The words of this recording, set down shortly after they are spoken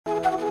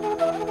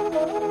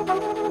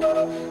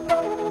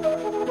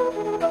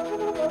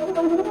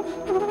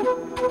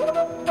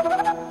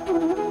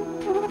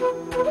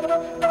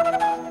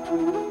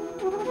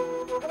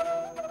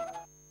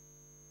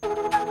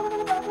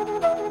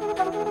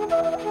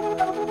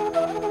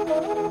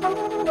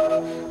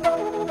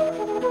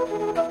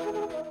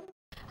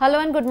Hello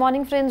and good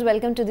morning friends,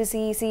 welcome to the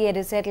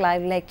CEC-UGC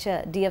live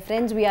lecture. Dear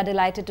friends, we are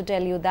delighted to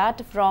tell you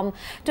that from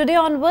today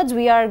onwards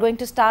we are going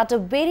to start a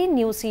very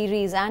new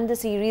series, and the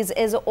series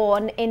is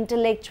on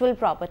intellectual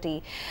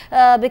property.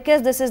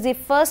 Because this is the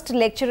first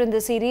lecture in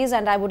the series,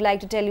 and I would like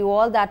to tell you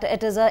all that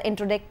it is an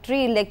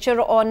introductory lecture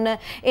on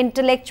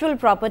intellectual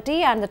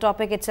property, and the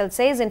topic itself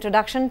says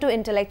Introduction to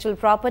Intellectual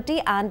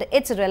Property and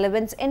its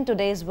Relevance in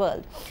Today's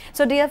World.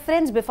 So dear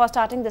friends, before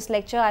starting this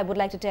lecture, I would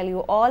like to tell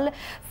you all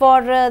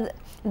for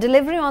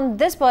delivery on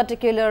this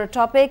particular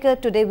topic.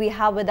 Today we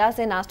have with us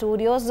in our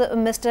studios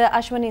Mr.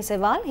 Ashwani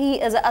Sewal. He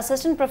is an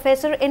assistant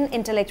professor in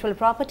intellectual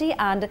property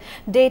and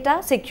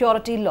data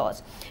security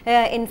laws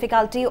in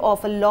Faculty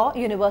of Law,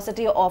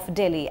 University of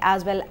Delhi.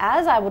 As well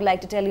as I would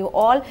like to tell you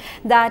all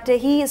that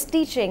he is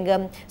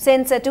teaching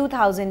since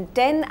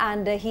 2010,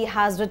 and he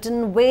has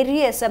written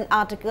various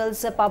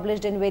articles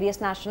published in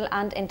various national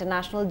and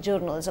international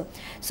journals.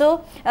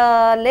 So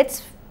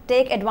let's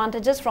take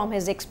advantages from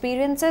his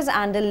experiences,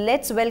 and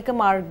let's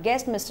welcome our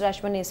guest Mr.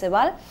 Ashwani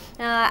Sewal.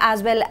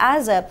 As well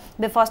as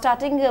before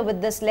starting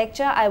with this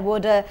lecture, I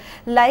would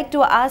like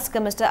to ask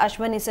Mr.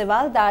 Ashwani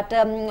Sewal that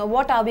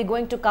what are we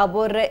going to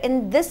cover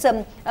in this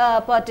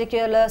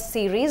particular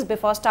series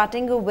before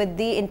starting with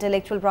the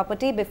intellectual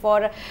property,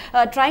 before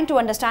trying to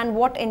understand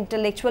what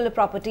intellectual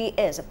property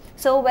is.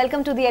 So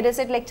welcome to the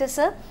EduSet lecture,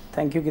 sir.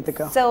 Thank you,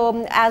 Gitika.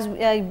 So as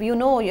you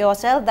know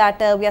yourself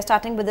that we are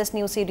starting with this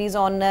new series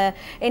on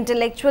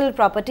intellectual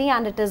property,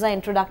 and it is an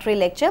introductory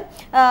lecture.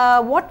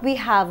 What we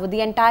have, the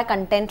entire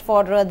content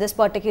for this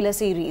particular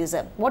series,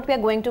 what we are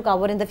going to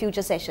cover in the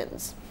future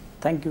sessions.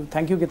 Thank you,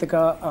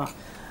 Gitika.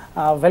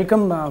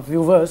 Welcome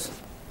viewers.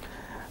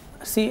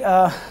 See,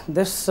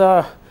 this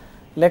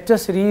lecture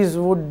series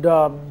would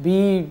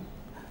be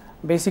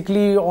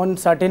basically on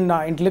certain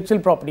intellectual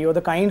property, or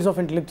the kinds of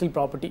intellectual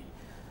property.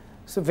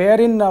 So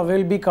wherein we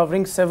will be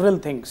covering several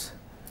things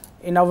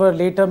in our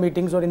later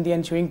meetings or in the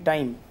ensuing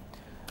time.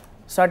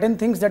 Certain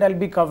things that I'll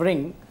be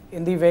covering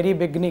in the very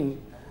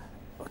beginning.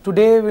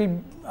 Today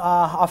will,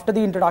 after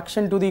the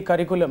introduction to the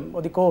curriculum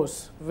or the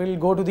course, we'll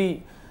go to the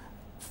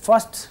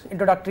first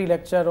introductory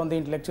lecture on the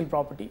intellectual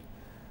property.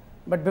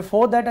 But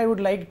before that, I would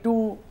like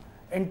to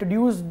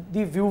introduce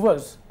the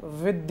viewers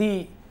with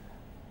the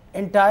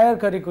entire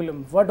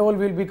curriculum, what all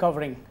we'll be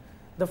covering.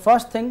 The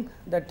first thing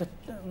that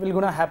will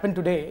gonna happen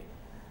today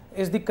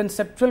is the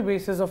conceptual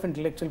basis of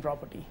intellectual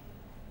property.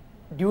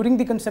 During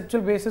the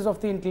conceptual basis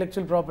of the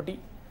intellectual property,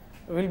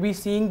 we'll be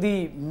seeing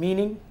the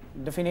meaning,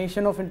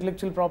 definition of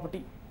intellectual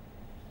property,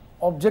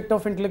 object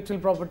of intellectual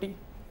property,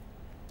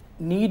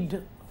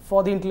 need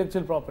for the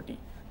intellectual property,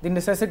 the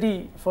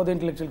necessity for the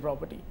intellectual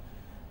property,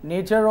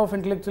 nature of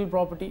intellectual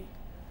property.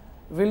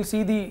 We'll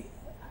see the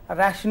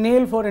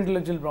rationale for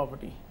intellectual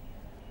property,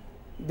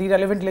 the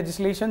relevant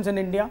legislations in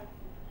India,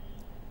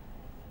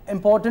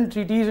 important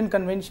treaties and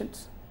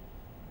conventions,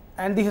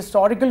 and the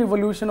historical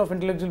evolution of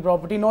intellectual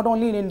property, not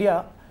only in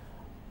India,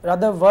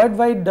 rather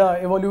worldwide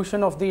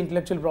evolution of the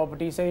intellectual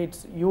property, say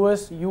it's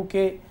US,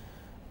 UK,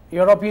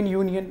 European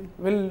Union,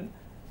 will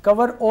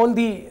cover all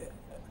the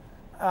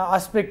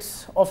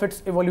aspects of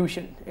its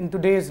evolution in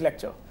today's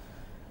lecture.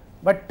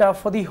 But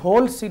for the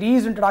whole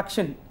series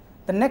introduction,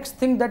 the next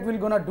thing that we're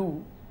gonna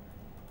do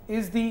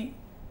is the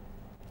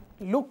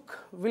look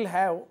we'll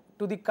have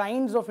to the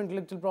kinds of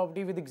intellectual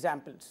property with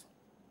examples.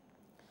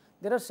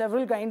 There are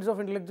several kinds of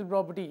intellectual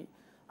property.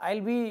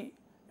 I'll be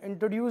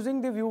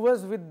introducing the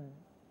viewers with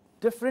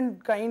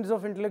different kinds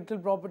of intellectual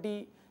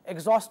property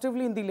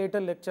exhaustively in the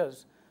later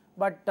lectures,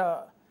 but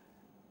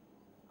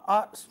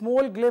a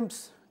small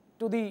glimpse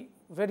to the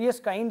various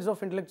kinds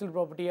of intellectual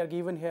property are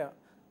given here: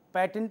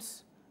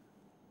 patents,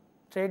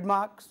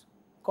 trademarks,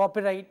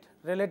 copyright,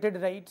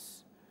 related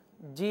rights,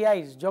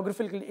 GIs,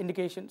 geographical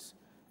indications,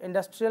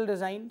 industrial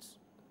designs,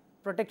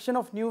 protection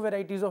of new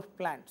varieties of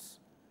plants.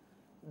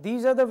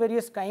 These are the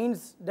various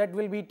kinds that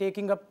we'll be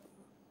taking up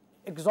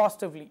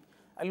exhaustively,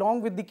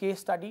 along with the case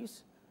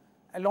studies,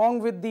 along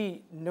with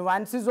the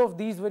nuances of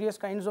these various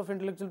kinds of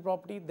intellectual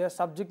property, their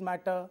subject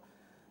matter,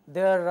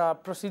 their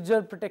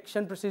procedure,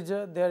 protection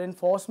procedure, their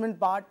enforcement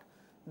part,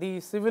 the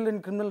civil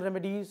and criminal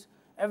remedies,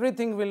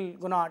 everything we'll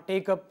gonna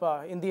take up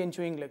in the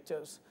ensuing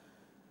lectures.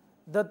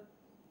 The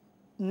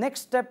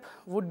next step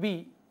would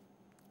be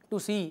to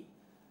see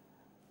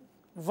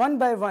one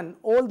by one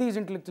all these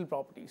intellectual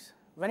properties.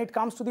 When it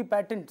comes to the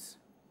patents,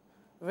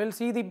 we'll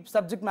see the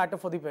subject matter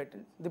for the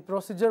patent, the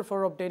procedure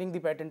for obtaining the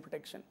patent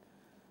protection,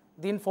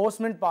 the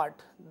enforcement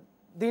part,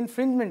 the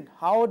infringement,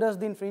 how does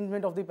the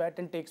infringement of the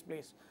patent takes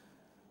place.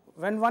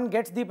 When one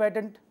gets the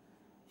patent,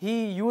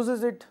 he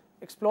uses it,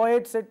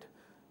 exploits it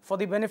for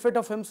the benefit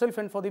of himself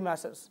and for the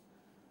masses.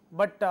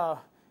 But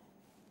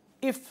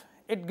if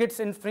it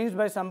gets infringed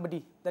by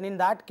somebody, then in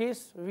that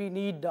case we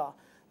need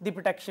the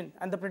protection,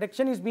 and the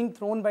protection is being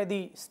thrown by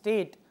the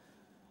state,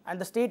 and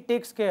the state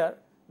takes care.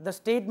 The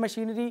state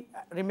machinery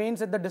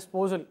remains at the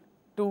disposal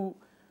to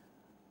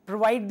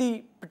provide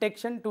the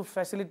protection, to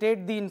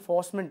facilitate the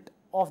enforcement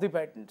of the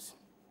patents.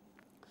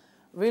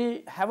 We'll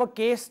have a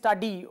case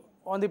study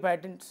on the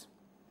patents.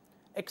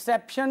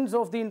 Exceptions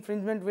of the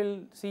infringement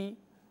we'll see,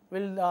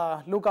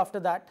 we'll look after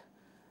that.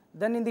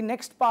 Then in the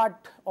next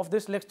part of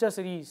this lecture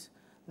series,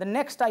 the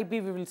next IP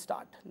we will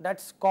start,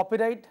 that's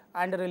copyright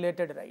and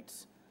related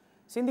rights.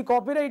 So in the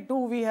copyright too,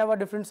 we have a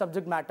different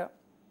subject matter.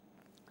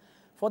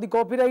 For the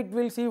copyright,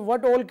 we'll see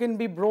what all can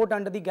be brought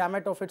under the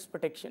gamut of its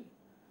protection.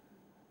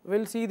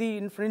 We'll see the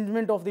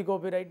infringement of the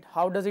copyright,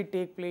 how does it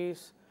take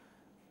place,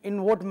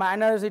 in what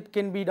manners it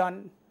can be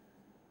done,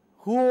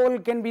 who all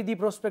can be the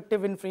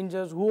prospective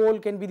infringers, who all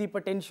can be the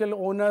potential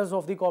owners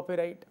of the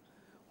copyright,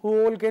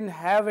 who all can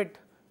have it,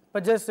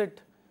 possess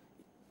it,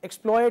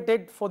 exploit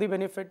it for the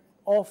benefit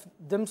of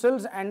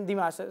themselves and the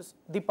masses,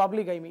 the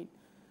public I mean.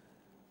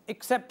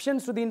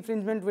 Exceptions to the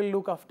infringement we'll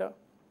look after.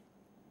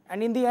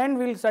 And in the end,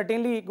 we'll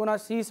certainly gonna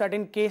see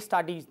certain case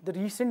studies, the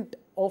recent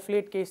of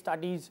late case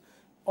studies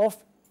of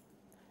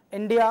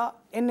India,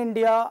 in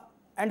India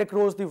and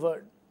across the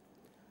world.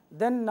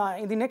 Then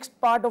in the next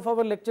part of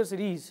our lecture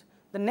series,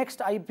 the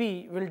next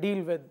IP we'll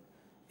deal with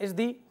is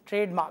the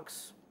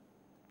trademarks.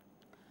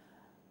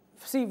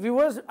 See,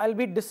 viewers, I'll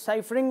be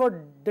deciphering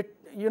or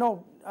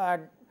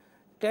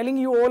telling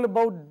you all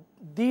about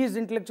these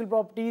intellectual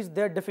properties,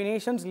 their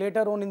definitions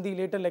later on in the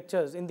later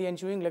lectures, in the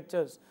ensuing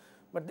lectures.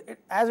 But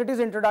as it is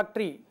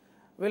introductory,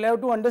 we'll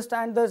have to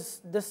understand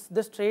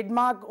this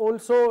trademark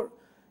also,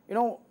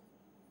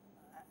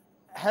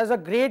 has a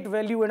great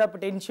value and a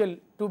potential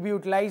to be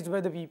utilized by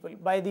the people,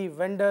 by the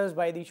vendors,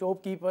 by the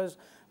shopkeepers,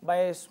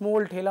 by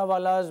small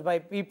thelawalas, by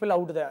people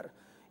out there,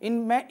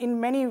 in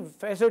many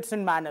facets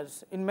and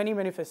manners, in many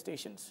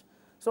manifestations.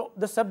 So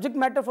the subject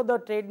matter for the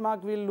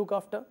trademark we'll look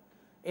after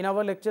in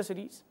our lecture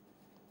series.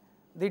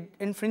 The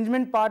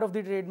infringement part of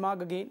the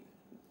trademark again,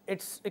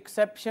 its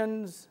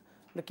exceptions,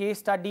 the case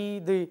study,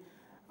 the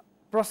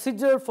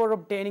procedure for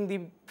obtaining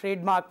the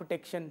trademark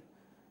protection,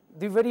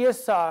 the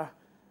various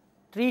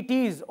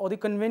treaties or the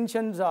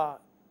conventions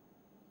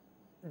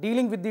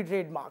dealing with the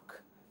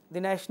trademark, the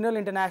national,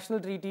 international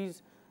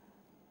treaties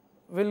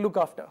we'll look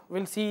after,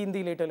 we'll see in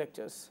the later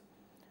lectures.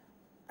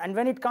 And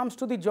when it comes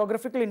to the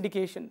geographical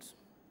indications,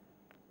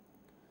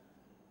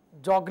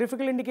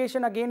 geographical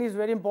indication again is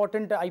very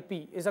important.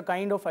 IP is a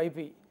kind of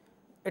IP.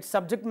 Its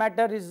subject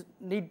matter is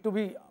need to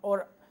be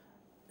or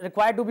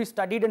required to be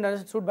studied and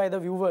understood by the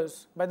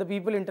viewers, by the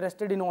people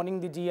interested in owning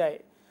the GI.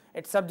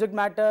 Its subject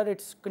matter,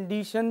 its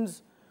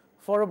conditions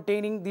for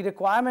obtaining the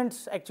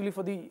requirements actually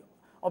for the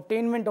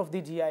obtainment of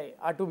the GI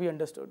are to be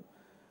understood.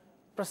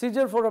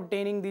 Procedure for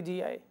obtaining the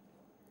GI,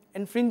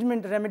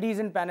 infringement remedies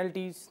and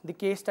penalties, the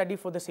case study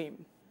for the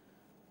same.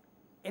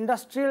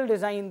 Industrial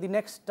design, the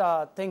next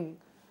thing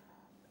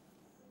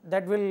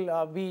that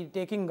we'll be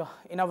taking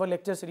in our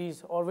lecture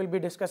series or we'll be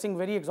discussing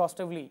very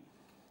exhaustively,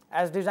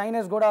 as design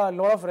has got a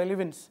lot of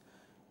relevance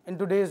in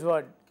today's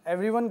world.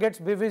 Everyone gets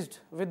bewitched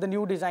with the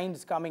new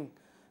designs coming.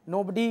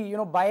 Nobody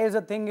buys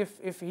a thing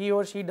if he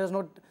or she does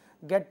not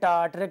get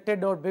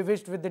attracted or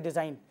bewitched with the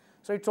design.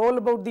 So it's all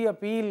about the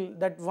appeal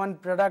that one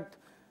product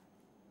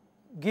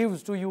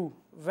gives to you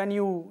when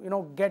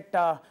you get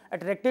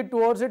attracted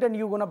towards it and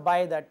you're going to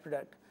buy that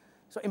product.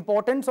 So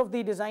importance of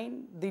the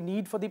design, the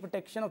need for the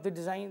protection of the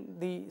design,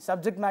 the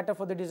subject matter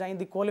for the design,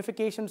 the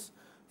qualifications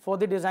for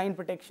the design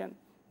protection,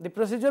 the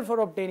procedure for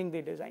obtaining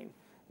the design.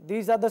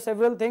 These are the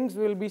several things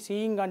we will be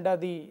seeing under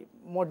the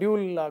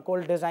module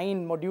called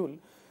design module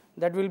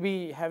that we'll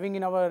be having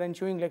in our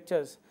ensuing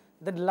lectures.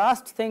 The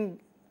last thing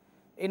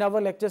in our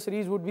lecture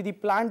series would be the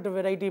plant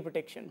variety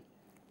protection,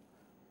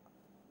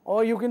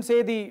 or you can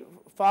say the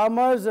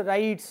farmers'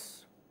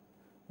 rights,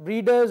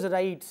 breeders'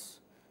 rights,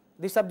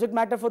 the subject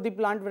matter for the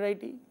plant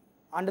variety,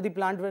 under the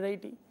plant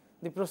variety,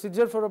 the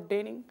procedure for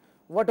obtaining,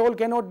 what all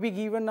cannot be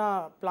given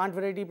a plant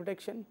variety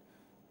protection,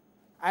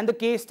 and the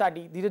case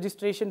study, the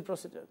registration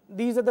procedure.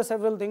 These are the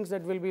several things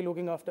that we'll be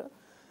looking after.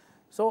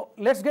 So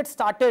let's get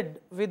started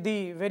with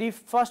the very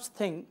first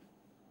thing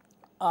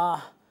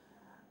for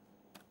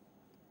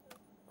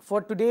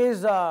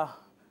today's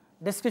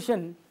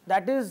discussion,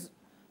 that is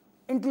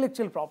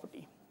intellectual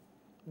property.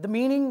 The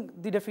meaning,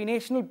 the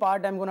definitional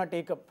part I'm going to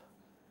take up.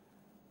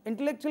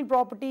 Intellectual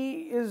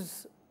property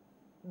is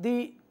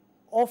the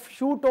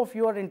offshoot of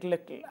your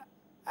intellect.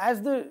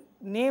 As the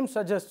name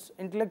suggests,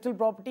 intellectual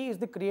property is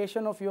the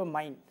creation of your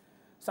mind,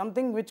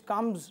 something which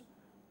comes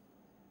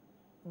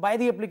by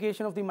the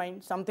application of the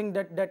mind, something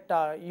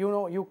that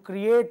you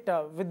create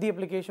with the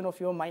application of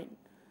your mind,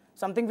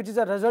 something which is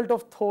a result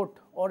of thought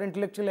or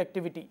intellectual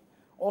activity,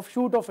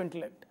 offshoot of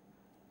intellect.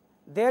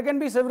 There can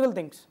be several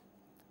things.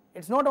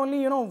 It's not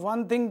only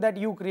one thing that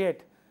you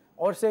create,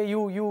 or say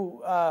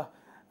you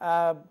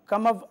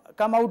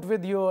come out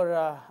with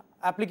your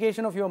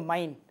application of your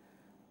mind,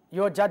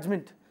 your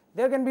judgment.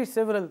 There can be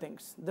several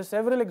things. The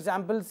several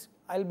examples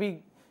I'll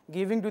be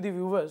giving to the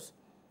viewers,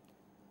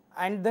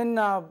 and then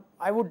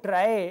I would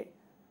try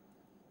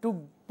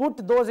to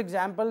put those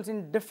examples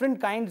in different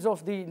kinds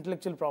of the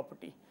intellectual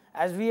property.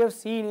 As we have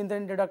seen in the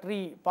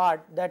introductory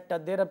part that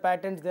there are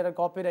patents, there are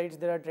copyrights,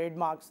 there are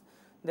trademarks,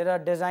 there are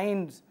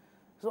designs.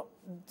 So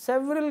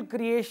several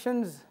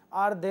creations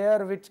are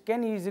there which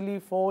can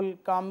easily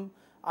come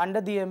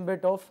under the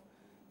ambit of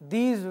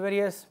these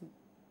various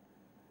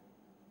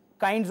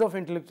kinds of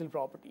intellectual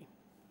property,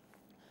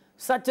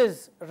 such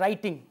as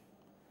writing.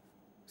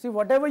 See,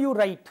 whatever you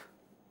write,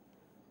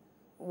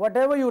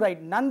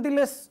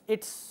 nonetheless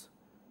its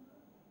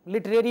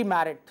literary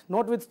merit,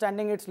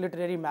 notwithstanding its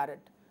literary merit,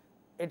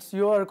 it's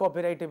your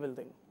copyrightable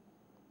thing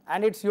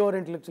and it's your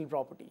intellectual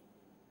property.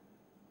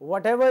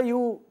 Whatever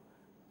you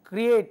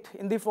create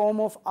in the form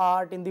of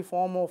art, in the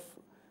form of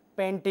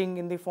painting,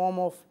 in the form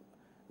of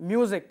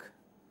music,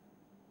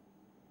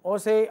 or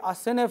say a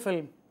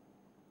cinefilm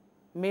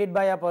made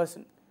by a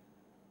person,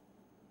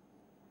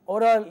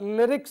 or a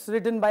lyrics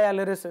written by a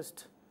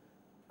lyricist,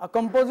 a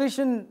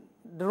composition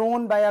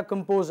drawn by a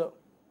composer,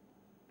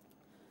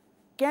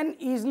 can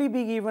easily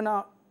be given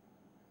a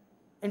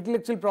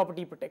intellectual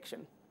property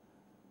protection.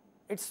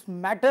 It's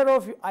matter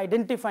of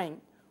identifying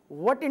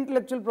what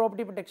intellectual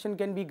property protection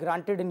can be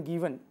granted and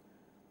given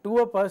to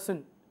a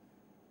person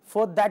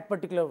for that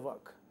particular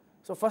work.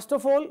 So first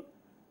of all,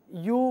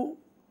 you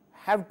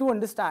have to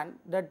understand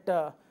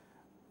that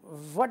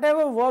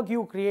whatever work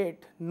you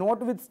create,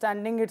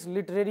 notwithstanding its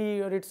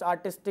literary or its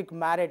artistic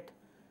merit,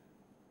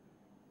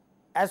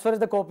 as far as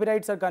the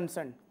copyrights are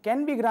concerned,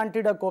 can be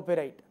granted a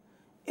copyright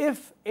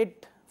if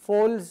it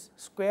falls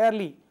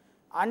squarely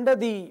under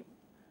the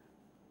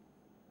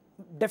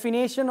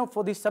definition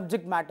for the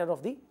subject matter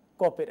of the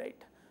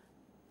copyright.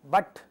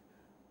 But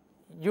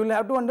you will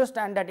have to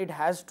understand that it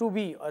has to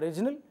be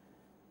original,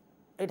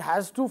 it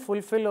has to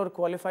fulfill or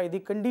qualify the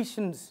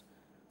conditions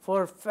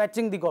for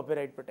fetching the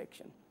copyright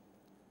protection.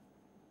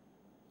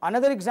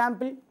 Another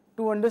example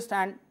to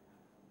understand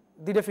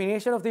the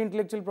definition of the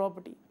intellectual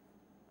property,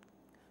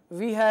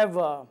 we have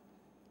a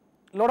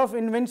lot of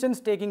inventions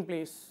taking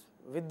place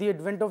with the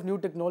advent of new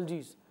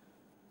technologies,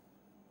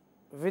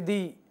 with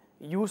the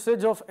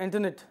usage of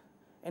internet,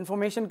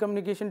 information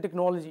communication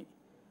technology.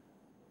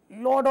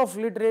 Lot of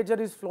literature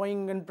is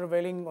flowing and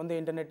prevailing on the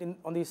internet,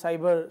 on the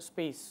cyber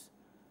space.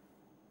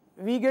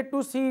 We get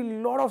to see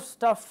lot of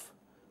stuff,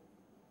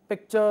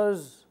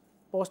 pictures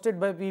posted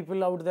by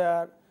people out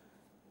there,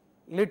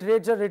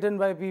 literature written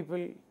by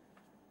people,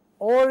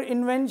 or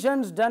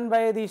inventions done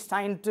by the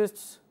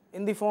scientists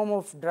in the form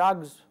of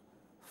drugs,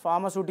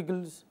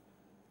 pharmaceuticals,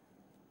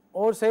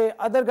 or say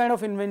other kind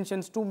of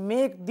inventions to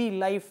make the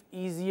life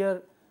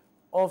easier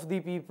of the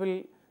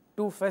people,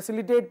 to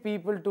facilitate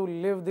people to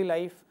live the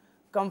life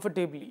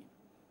comfortably,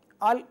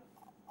 are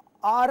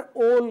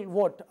all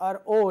what?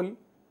 Are all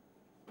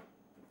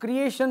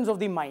creations of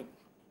the mind.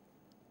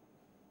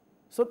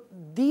 So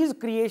these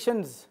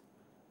creations,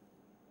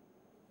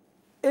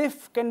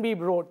 if can be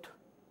brought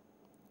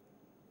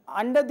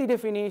under the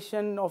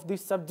definition of the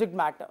subject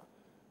matter,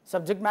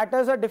 subject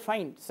matters are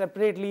defined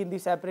separately in the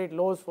separate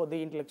laws for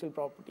the intellectual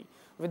property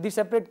with the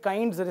separate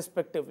kinds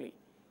respectively.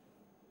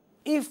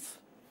 If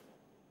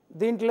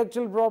the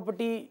intellectual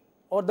property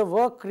or the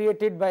work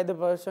created by the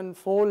person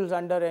falls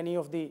under any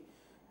of the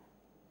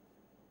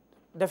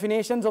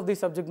definitions of the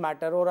subject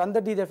matter or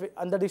under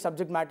the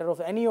subject matter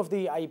of any of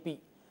the IP,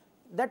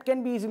 that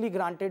can be easily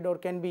granted or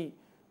can be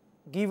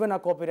given a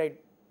copyright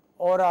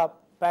or a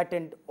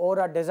patent or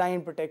a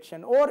design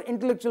protection or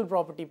intellectual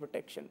property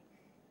protection.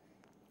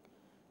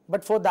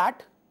 But for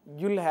that,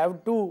 you'll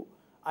have to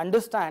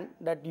understand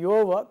that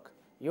your work,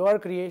 your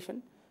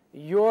creation,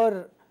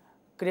 your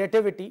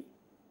creativity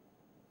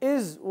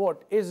is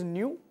what? Is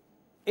new,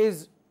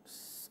 is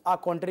a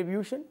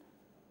contribution,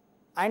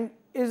 and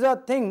is a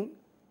thing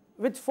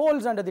which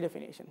falls under the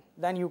definition.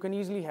 Then you can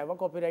easily have a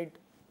copyright,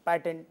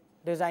 patent,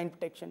 design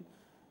protection,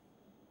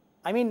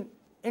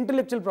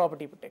 intellectual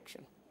property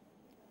protection.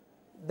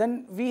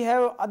 Then we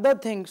have other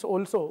things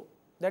also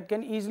that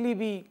can easily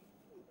be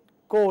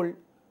called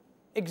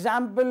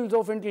examples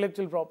of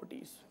intellectual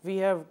properties. We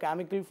have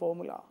chemical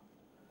formula,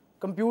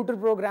 computer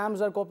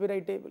programs are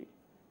copyrightable,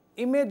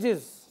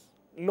 images,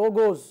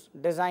 logos,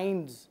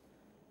 designs.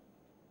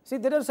 See,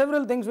 there are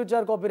several things which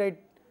are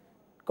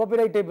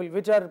copyrightable,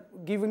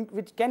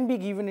 which can be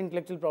given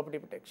intellectual property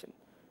protection.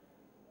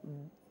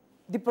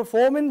 The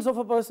performance of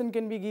a person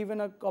can be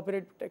given a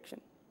copyright protection.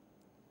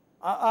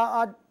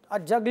 A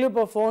juggler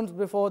performs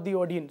before the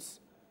audience,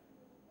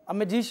 a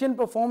magician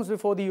performs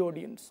before the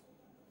audience,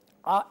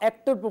 an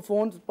actor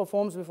performs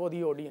before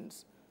the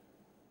audience.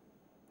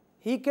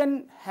 He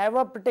can have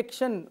a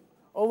protection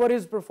over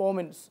his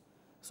performance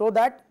so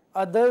that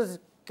others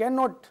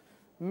cannot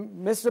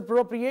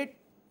misappropriate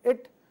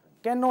it,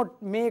 cannot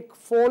make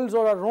false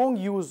or a wrong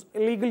use,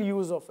 illegal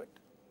use of it.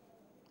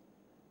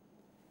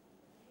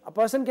 A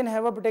person can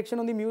have a protection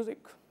on the music.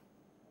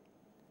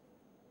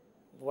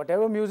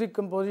 Whatever music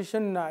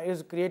composition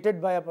is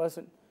created by a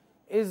person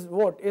is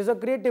what? Is a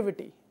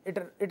creativity.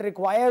 It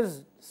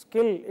requires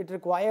skill, it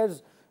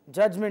requires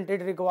judgment,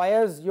 it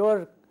requires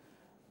your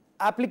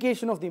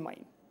application of the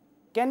mind,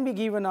 can be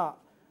given a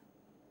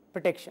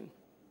protection.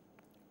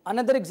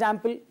 Another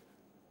example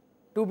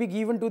to be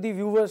given to the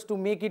viewers to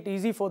make it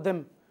easy for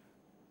them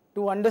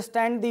to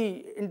understand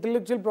the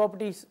intellectual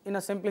properties in a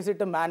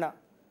simplistic manner.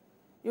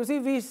 You see,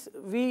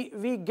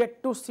 we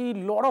get to see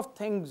lot of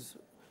things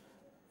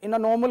in a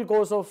normal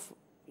course of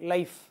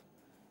life.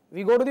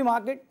 We go to the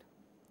market,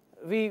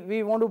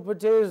 we want to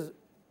purchase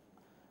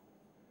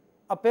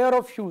a pair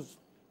of shoes.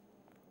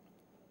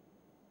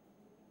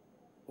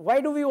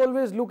 Why do we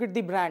always look at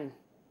the brand?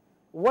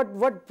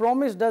 What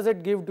promise does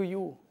it give to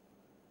you?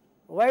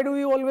 Why do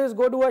we always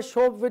go to a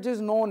shop which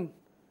is known?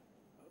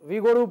 We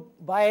go to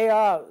buy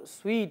a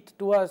sweet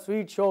to a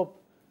sweet shop.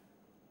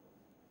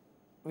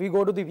 We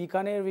go to the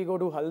Bikaner, we go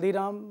to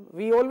Haldiram.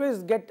 We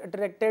always get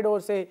attracted, or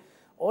say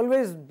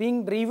always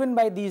being driven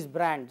by these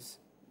brands,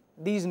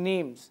 these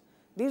names.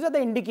 These are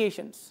the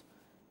indications.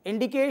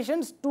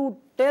 Indications to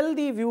tell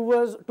the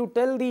viewers, to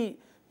tell the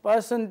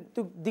person,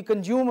 to the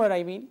consumer,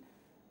 I mean,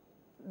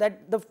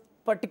 that the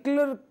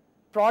particular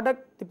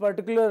product, the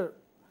particular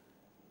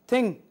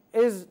thing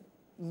is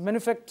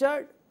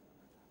manufactured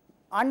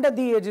under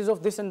the edges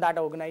of this and that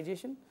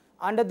organization,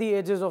 under the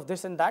edges of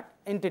this and that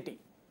entity,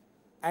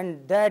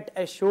 and that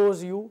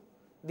assures you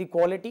the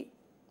quality,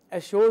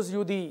 assures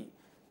you the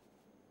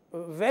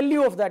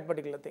value of that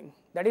particular thing.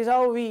 That is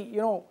how we,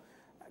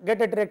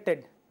 get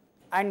attracted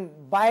and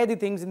buy the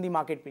things in the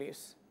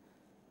marketplace.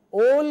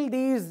 All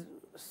these,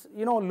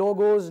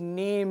 logos,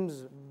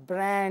 names,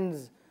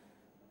 brands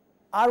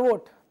are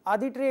what? Are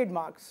the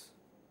trademarks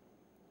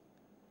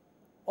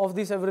of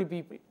the several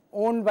people,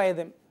 owned by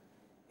them.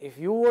 If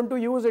you want to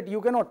use it,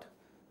 you cannot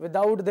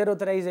without their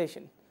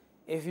authorization.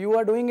 If you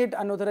are doing it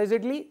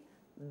unauthorizedly,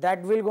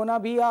 that will gonna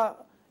be a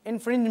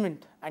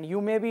infringement, and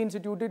you may be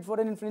instituted for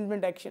an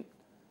infringement action.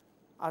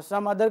 Or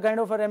some other kind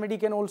of a remedy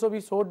can also be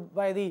sought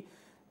by the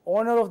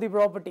owner of the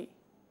property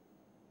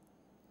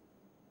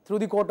through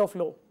the court of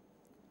law.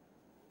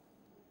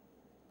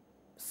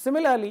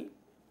 Similarly,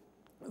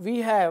 we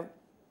have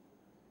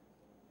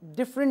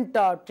different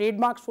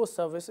trademarks for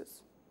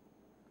services.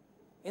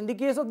 In the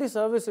case of the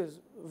services,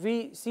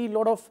 we see a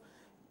lot of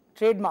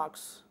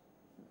trademarks.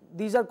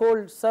 These are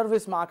called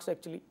service marks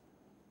actually.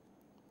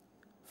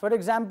 For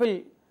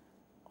example,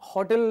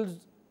 hotels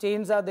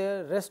chains are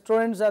there,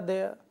 restaurants are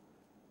there.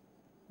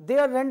 They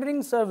are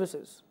rendering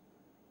services,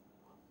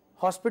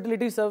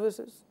 hospitality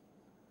services,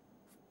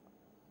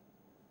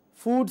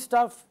 food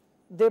stuff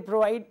they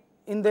provide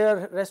in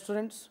their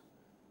restaurants,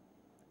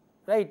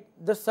 right?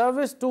 The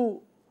service to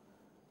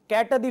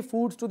cater the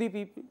foods to the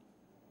people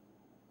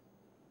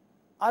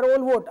are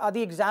all what? Are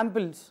the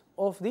examples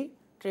of the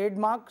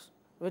trademarks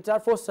which are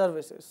for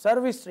services,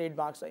 service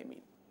trademarks I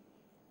mean.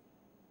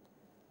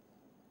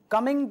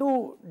 Coming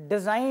to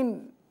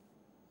design,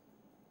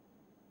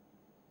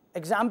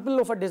 example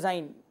of a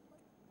design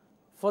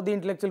for the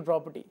intellectual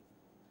property.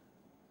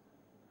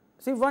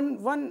 See,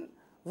 one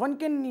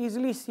can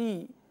easily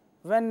see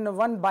when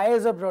one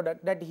buys a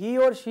product that he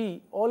or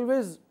she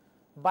always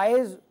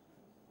buys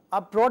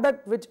a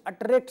product which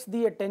attracts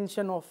the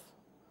attention of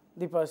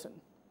the person,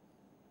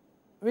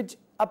 which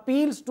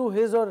appeals to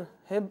his or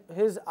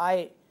his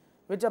eye,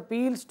 which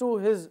appeals to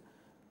his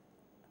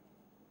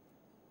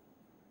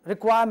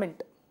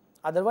requirement.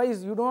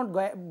 Otherwise, you do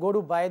not go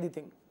to buy the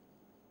thing.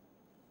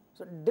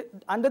 So,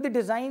 under the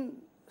design,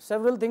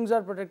 several things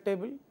are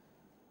protectable.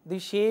 The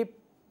shape,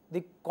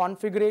 the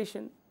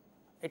configuration,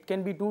 it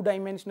can be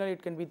two-dimensional,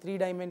 it can be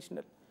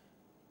three-dimensional,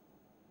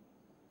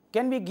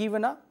 can be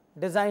given a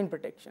design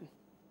protection.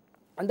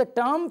 And the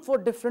term for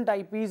different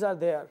IPs are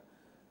there.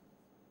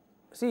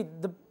 See,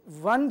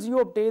 once you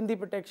obtain the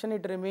protection,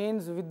 it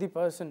remains with the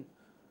person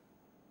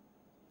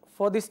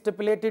for the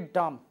stipulated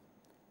term.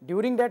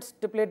 During that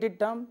stipulated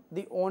term,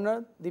 the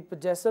owner, the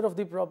possessor of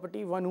the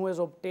property, one who has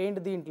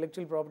obtained the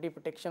intellectual property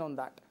protection on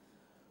that,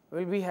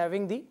 will be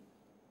having the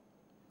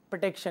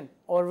protection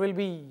or will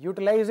be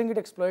utilizing it,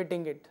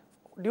 exploiting it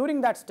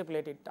during that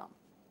stipulated term.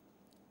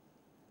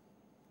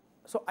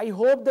 So, I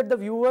hope that the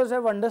viewers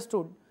have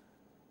understood.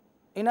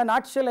 In a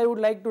nutshell, I would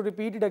like to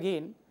repeat it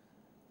again.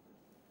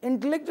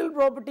 Intellectual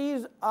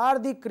properties are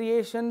the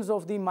creations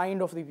of the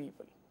mind of the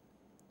people.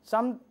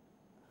 Some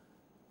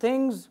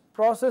things,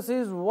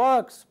 processes,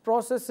 works,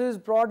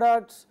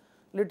 products,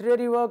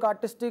 literary work,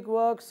 artistic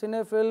work,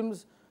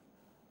 cinefilms,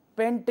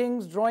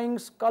 paintings,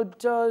 drawings,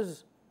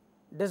 sculptures,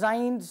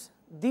 designs,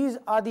 these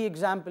are the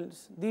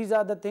examples. These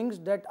are the things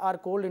that are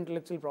called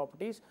intellectual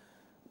properties.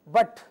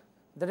 But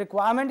the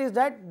requirement is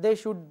that they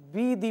should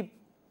be the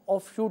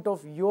offshoot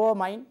of your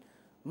mind,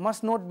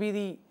 must not be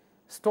the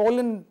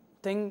stolen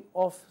thing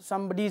of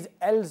somebody's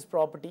else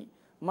property,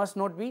 must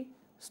not be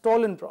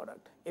stolen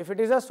product. If it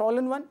is a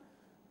stolen one,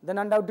 then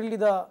undoubtedly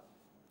the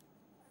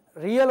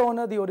real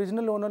owner, the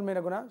original owner may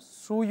gonna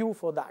sue you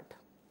for that.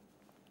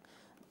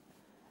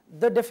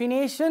 The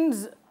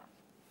definitions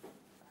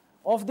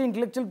of the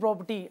intellectual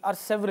property are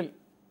several,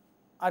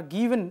 are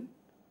given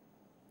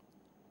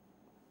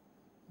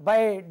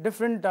by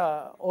different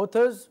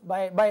authors,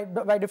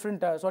 by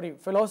different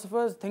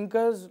philosophers,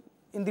 thinkers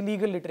in the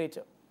legal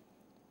literature.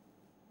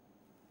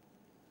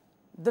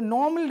 The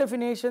normal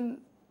definition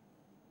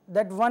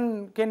that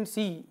one can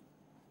see,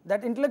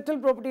 that intellectual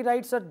property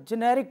rights are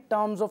generic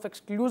terms of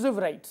exclusive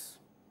rights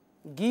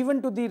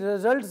given to the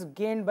results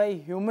gained by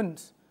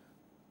humans'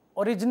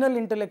 original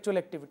intellectual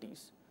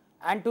activities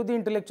and to the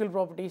intellectual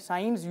property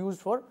signs used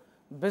for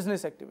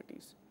business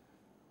activities.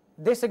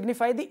 They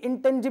signify the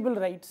intangible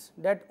rights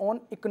that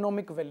own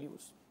economic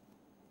values.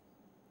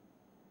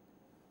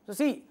 So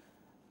see,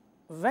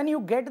 when you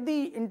get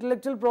the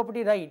intellectual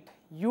property right,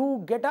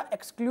 you get an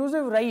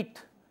exclusive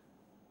right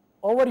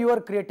over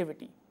your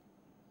creativity.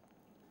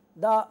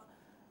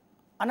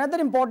 Another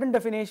important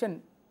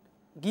definition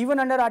given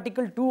under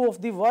Article 2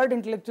 of the World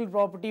Intellectual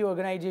Property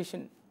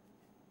Organization.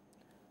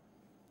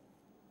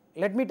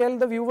 Let me tell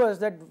the viewers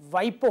that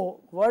WIPO,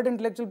 World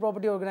Intellectual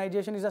Property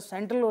Organization, is a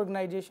central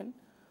organization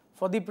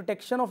for the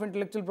protection of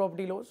intellectual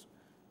property laws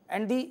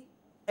and the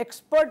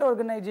expert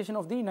organization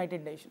of the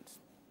United Nations.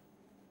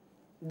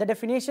 The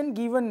definition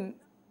given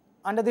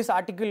under this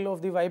article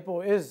of the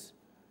WIPO is,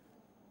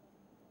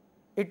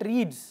 it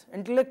reads,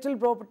 intellectual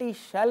property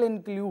shall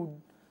include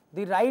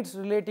the rights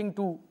relating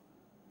to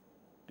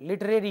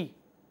literary,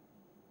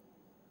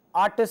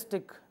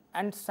 artistic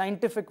and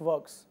scientific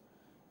works,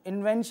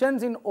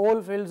 inventions in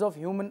all fields of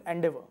human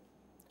endeavor,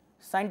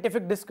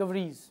 scientific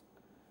discoveries,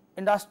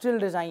 industrial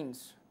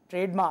designs,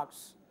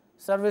 trademarks,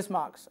 service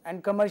marks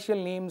and commercial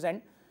names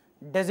and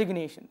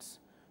designations,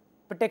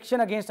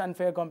 protection against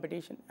unfair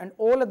competition and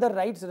all other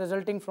rights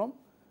resulting from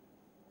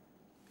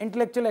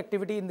intellectual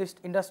activity in this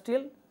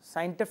industrial,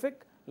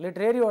 scientific,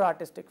 literary or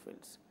artistic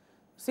fields.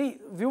 See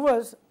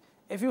viewers,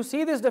 if you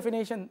see this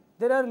definition,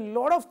 there are a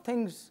lot of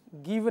things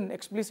given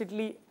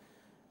explicitly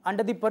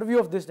under the purview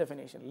of this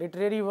definition: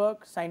 literary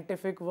work,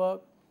 scientific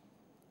work,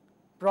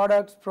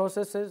 products,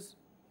 processes,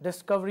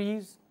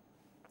 discoveries,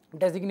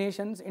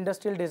 designations,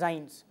 industrial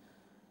designs.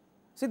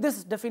 See,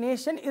 this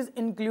definition is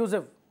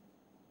inclusive.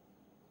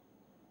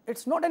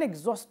 It's not an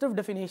exhaustive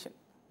definition.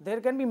 There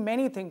can be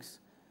many things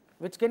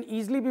which can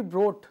easily be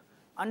brought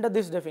under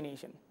this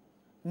definition.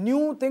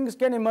 New things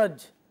can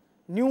emerge,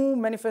 new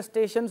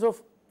manifestations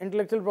of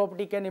intellectual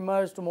property can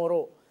emerge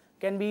tomorrow,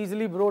 can be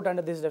easily brought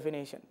under this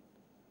definition.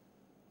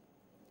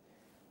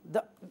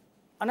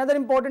 Another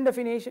important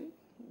definition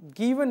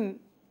given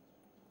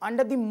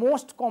under the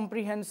most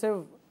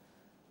comprehensive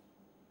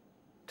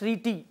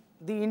treaty,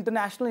 the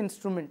international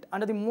instrument,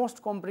 under the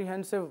most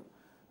comprehensive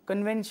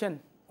convention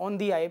on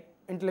the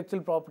intellectual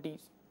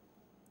properties,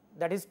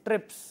 that is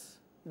TRIPS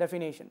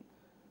definition.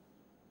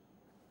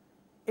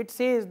 It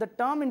says the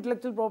term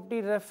intellectual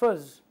property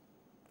refers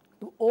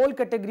to all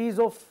categories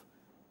of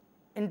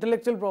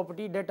intellectual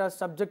property that are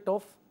subject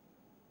of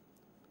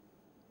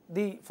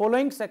the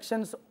following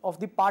sections of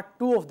the part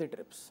 2 of the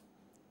TRIPS.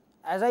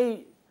 As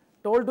I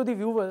told to the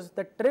viewers,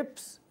 that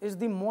TRIPS is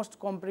the most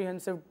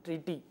comprehensive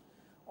treaty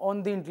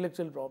on the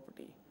intellectual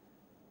property.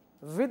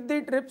 With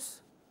the TRIPS,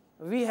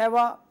 we have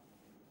a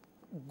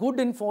good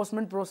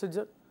enforcement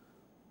procedure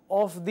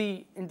of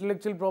the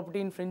intellectual property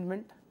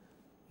infringement,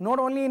 not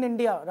only in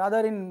India,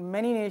 rather in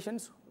many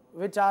nations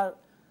which are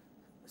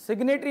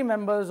signatory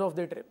members of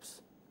the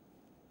TRIPS.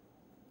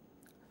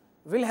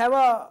 We'll have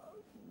a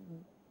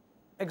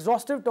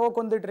exhaustive talk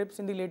on the TRIPS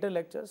in the later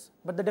lectures,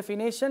 but the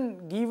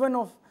definition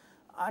given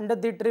under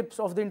the TRIPS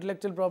of the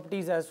intellectual property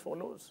is as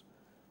follows.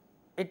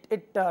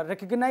 It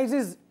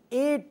recognizes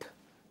 8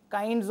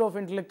 kinds of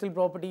intellectual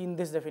property in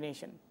this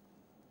definition.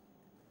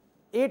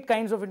 8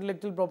 kinds of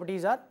intellectual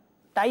properties are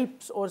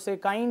types, or say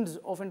kinds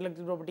of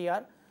intellectual property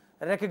are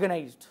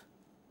recognized.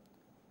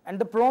 And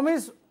the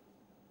promise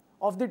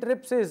of the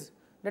TRIPS is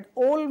that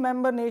all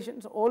member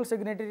nations, all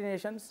signatory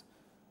nations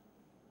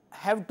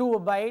have to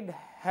abide,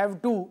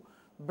 have to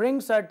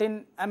bring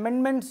certain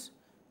amendments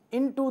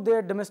into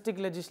their domestic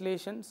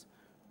legislations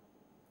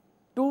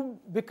to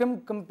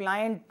become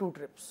compliant to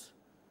TRIPS,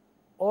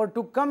 or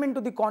to come into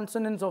the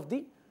consonance of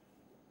the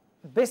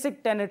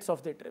basic tenets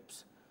of the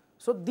TRIPS.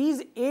 So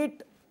these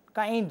 8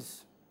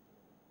 kinds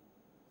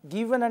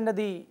given under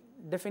the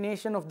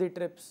definition of the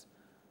TRIPS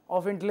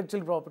of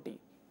intellectual property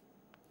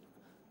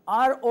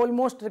are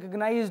almost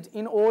recognized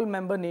in all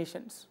member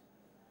nations,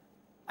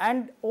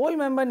 and all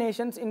member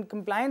nations in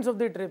compliance of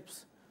the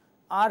TRIPS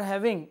are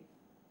having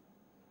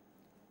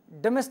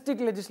domestic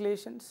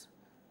legislations.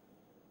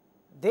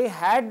 They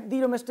had the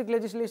domestic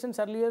legislations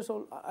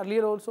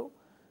earlier also,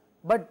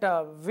 but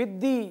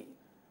with the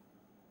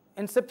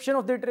inception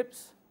of the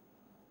TRIPS,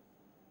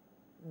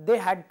 they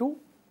had to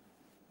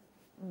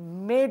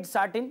made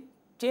certain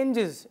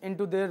changes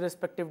into their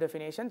respective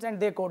definitions, and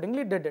they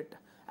accordingly did it,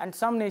 and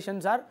some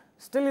nations are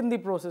still in the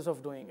process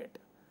of doing it.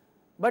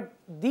 But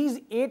these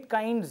 8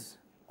 kinds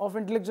of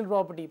intellectual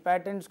property,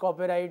 patents,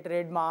 copyright,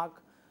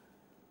 trademark,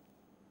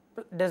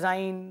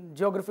 design,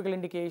 geographical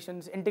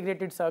indications,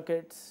 integrated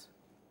circuits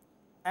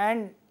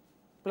and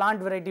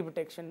plant variety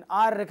protection,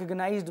 are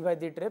recognized by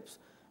the TRIPS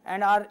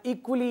and are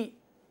equally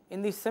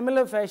in the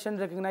similar fashion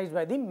recognized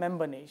by the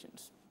member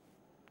nations.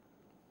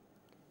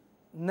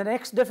 The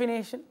next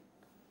definition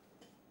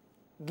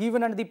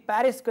given under the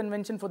Paris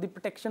Convention for the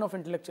Protection of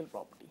Intellectual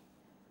Property.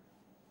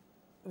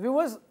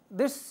 Viewers,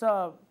 this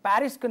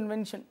Paris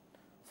Convention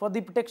for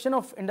the Protection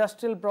of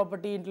Industrial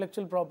Property,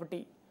 Intellectual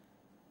Property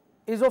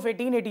is of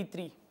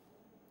 1883,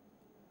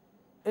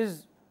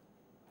 is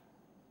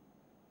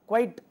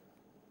quite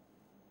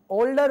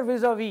older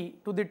vis-a-vis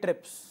to the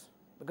TRIPS,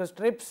 because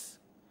TRIPS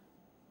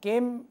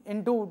came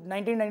into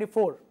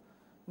 1994.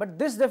 But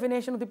this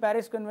definition of the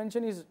Paris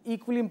Convention is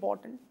equally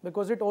important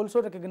because it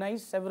also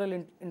recognizes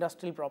several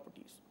industrial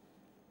properties.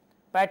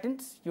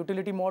 patents,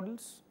 utility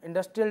models,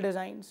 industrial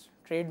designs,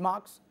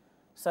 trademarks,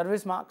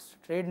 service marks,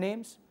 trade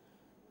names,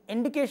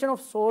 indication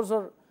of source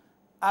or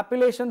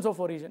appellations of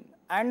origin,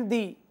 and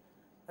the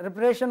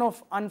repression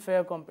of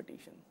unfair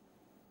competition.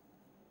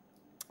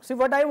 See,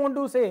 what I want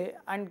to say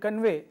and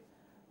convey,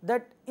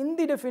 that in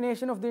the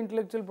definition of the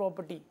intellectual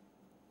property,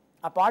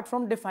 apart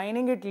from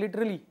defining it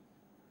literally,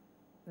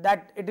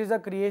 that it is a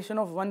creation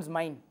of one's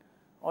mind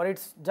or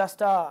it's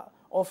just a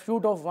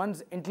offshoot of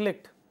one's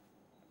intellect,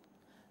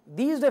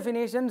 these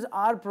definitions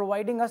are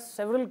providing us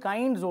several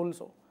kinds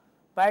also.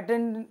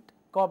 Patent,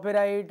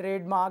 copyright,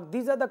 trademark,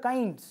 these are the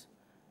kinds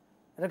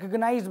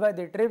recognized by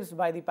the TRIPS,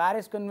 by the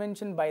Paris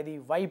Convention, by the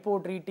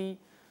WIPO treaty,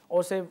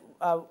 or say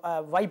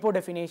WIPO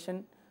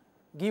definition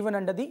given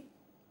under the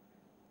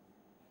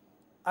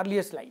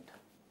earlier slide.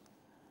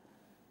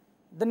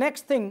 The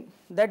next thing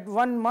that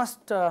one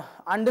must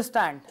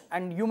understand,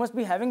 and you must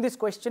be having this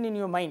question in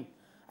your mind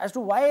as to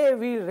why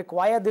we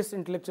require this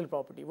intellectual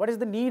property. What is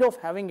the need of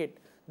having it,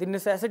 the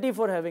necessity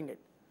for having it?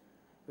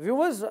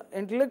 Viewers,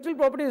 intellectual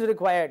property is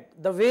required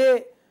the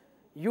way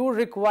you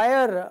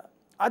require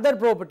other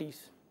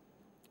properties.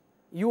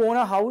 You own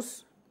a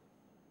house,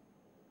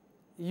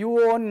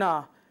 you own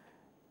a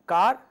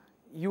car,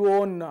 you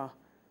own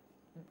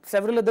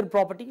several other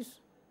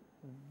properties.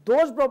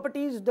 Those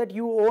properties that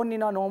you own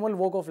in a normal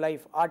walk of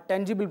life are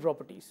tangible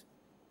properties,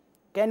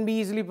 can be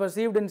easily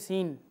perceived and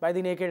seen by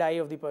the naked eye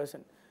of the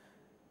person.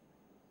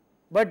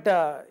 But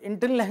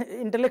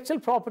intellectual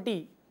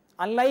property,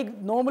 unlike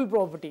normal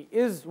property,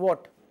 is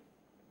what?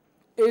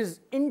 Is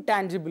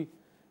intangible,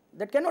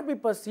 that cannot be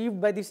perceived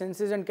by the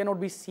senses and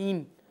cannot be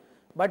seen,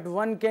 but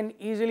one can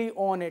easily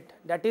own it.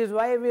 That is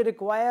why we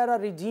require a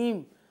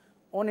regime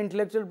on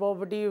intellectual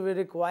property. We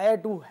require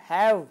to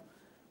have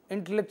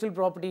intellectual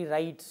property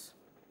rights.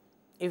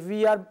 If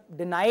we are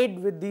denied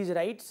with these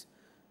rights,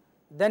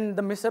 then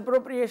the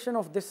misappropriation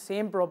of this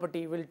same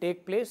property will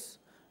take place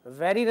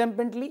very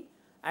rampantly,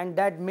 and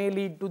that may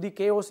lead to the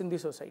chaos in the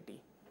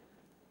society.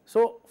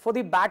 So, for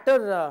the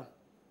better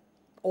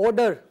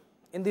order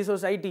in the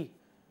society,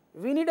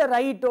 we need a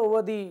right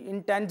over the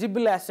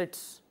intangible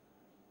assets.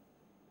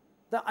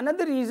 The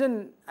another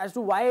reason as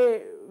to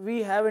why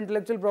we have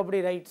intellectual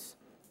property rights,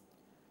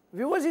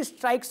 viewers, it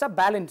strikes a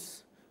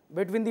balance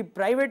between the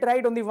private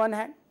right on the one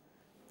hand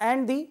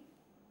and the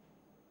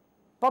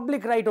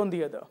public right on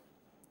the other.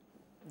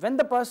 When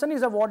the person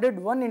is awarded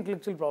one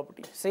intellectual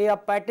property, say a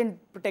patent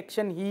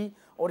protection he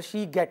or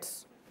she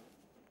gets,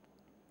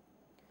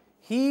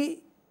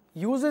 he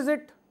uses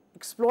it,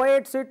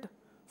 exploits it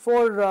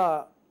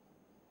for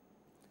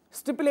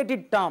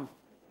stipulated term.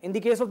 In the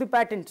case of the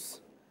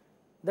patents,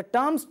 the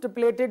term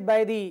stipulated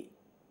by the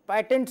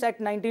Patents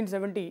Act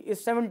 1970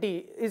 is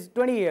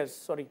 20 years,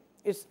 sorry,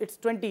 it's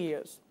 20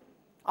 years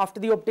after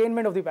the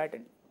obtainment of the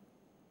patent,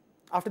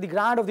 after the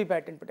grant of the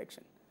patent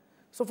protection.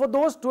 So, for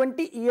those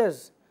 20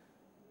 years,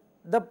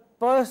 the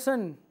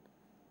person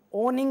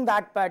owning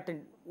that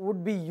patent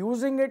would be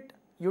using it,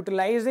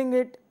 utilizing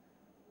it,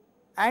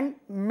 and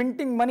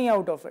minting money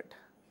out of it,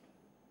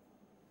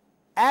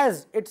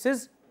 as it's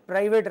his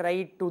private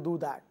right to do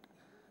that.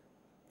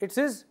 It's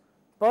his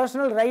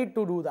personal right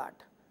to do that.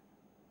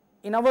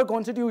 In our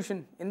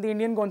constitution, in the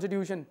Indian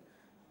constitution,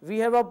 we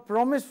have a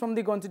promise from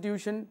the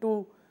constitution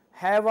to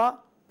have a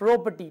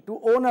property, to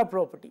own a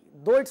property,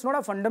 though it's not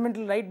a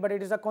fundamental right, but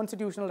it is a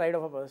constitutional right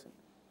of a person.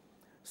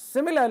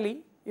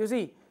 Similarly, you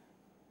see,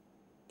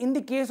 in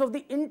the case of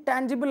the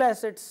intangible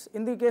assets,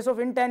 in the case of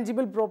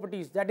intangible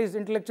properties, that is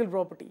intellectual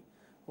property,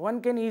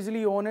 one can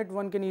easily own it,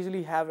 one can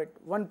easily have it,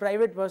 one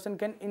private person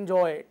can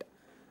enjoy it.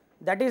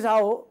 That is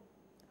how,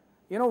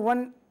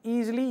 one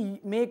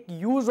easily make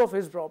use of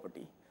his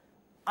property.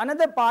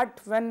 Another part,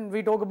 when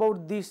we talk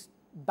about this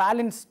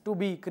balance to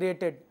be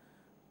created,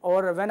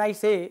 or when I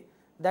say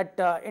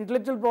that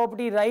intellectual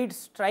property rights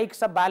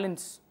strikes a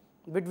balance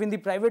between the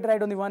private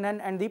right on the one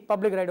hand and the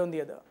public right on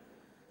the other.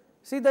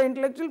 See, the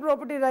intellectual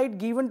property right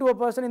given to a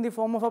person in the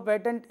form of a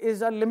patent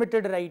is a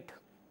limited right.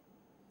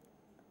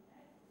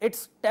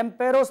 It's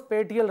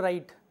temporospatial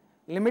right,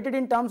 limited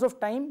in terms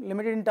of time,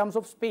 limited in terms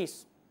of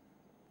space.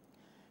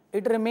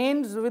 It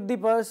remains with the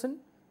person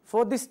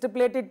for the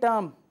stipulated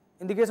term.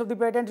 In the case of the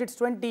patent, it's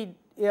 20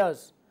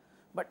 years.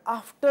 But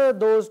after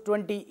those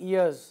 20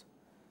 years,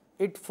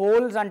 it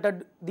falls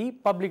under the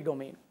public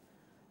domain,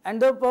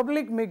 and the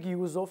public make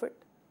use of it.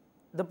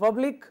 The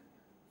public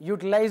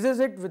utilizes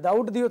it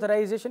without the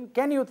authorization,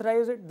 can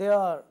authorize it, they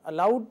are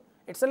allowed.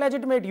 It's a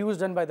legitimate use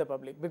done by the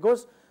public,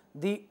 because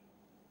the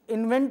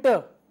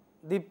inventor,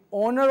 the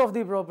owner of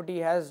the property,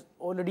 has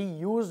already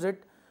used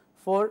it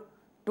for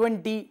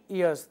 20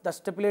 years, the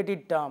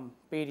stipulated term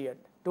period,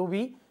 to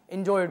be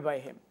enjoyed by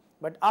him.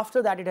 But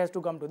after that, it has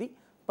to come to the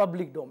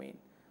public domain.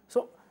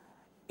 So,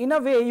 in a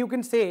way, you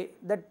can say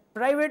that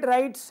private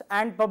rights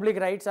and public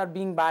rights are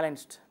being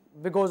balanced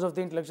because of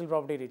the intellectual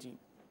property regime.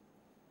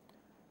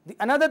 The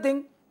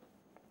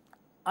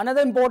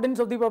another importance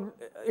of the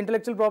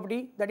intellectual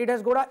property, that it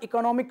has got an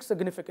economic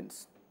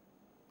significance.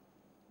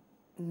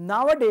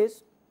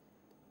 Nowadays,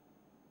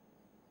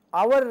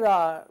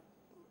 our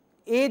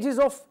age is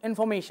of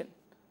information.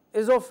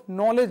 is of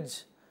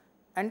knowledge,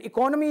 and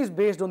economy is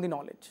based on the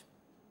knowledge.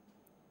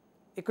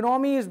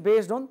 Economy is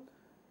based on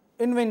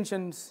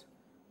inventions,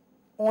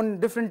 on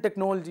different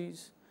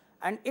technologies,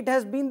 and it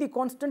has been the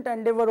constant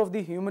endeavor of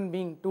the human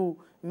being to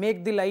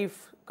make the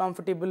life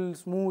comfortable,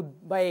 smooth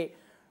by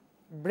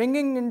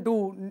bringing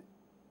new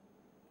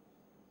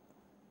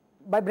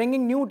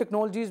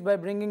technologies, by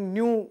bringing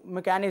new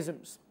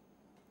mechanisms.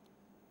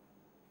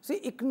 See,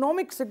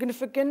 economic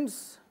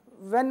significance,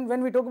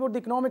 when we talk about the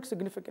economic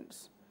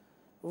significance,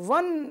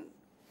 one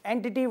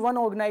entity, one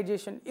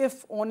organization,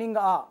 if owning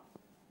a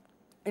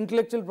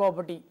intellectual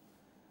property,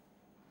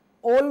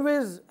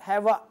 always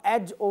have an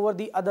edge over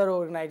the other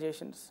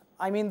organizations.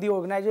 I mean the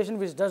organization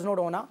which does not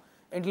own a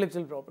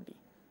intellectual property.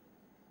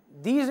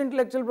 These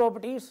intellectual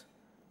properties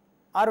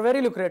are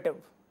very lucrative,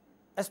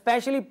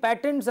 especially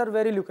patents are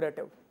very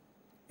lucrative.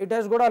 It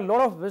has got a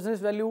lot of business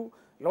value,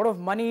 lot of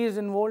money is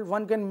involved,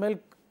 one can milk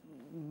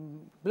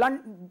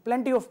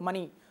plenty of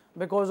money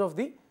because of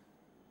the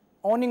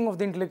owning of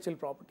the intellectual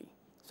property.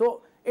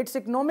 So its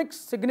economic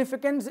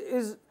significance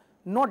is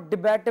not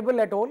debatable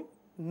at all,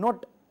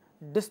 not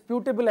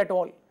disputable at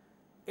all.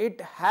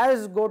 It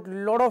has got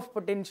lot of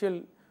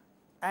potential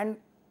and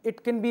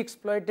it can be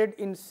exploited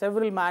in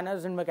several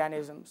manners and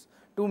mechanisms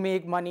to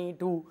make money,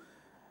 to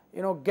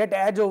get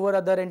edge over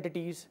other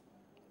entities,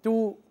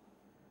 to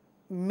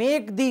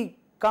make the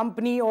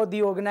company or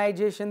the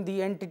organization,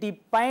 the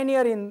entity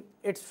pioneer in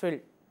its field.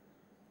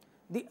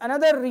 The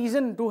another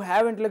reason to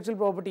have intellectual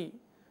property,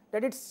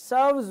 that it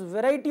serves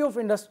variety of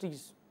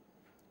industries.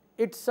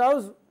 It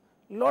serves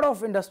lot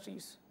of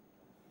industries.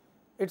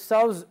 It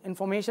serves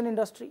information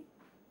industry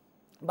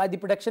by the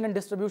production and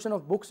distribution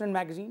of books and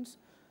magazines.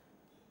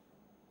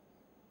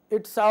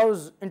 It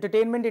serves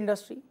entertainment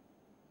industry,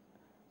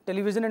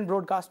 television and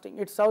broadcasting.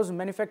 It serves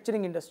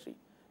manufacturing industry,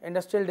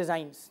 industrial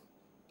designs.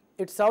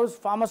 It serves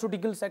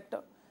pharmaceutical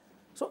sector.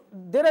 So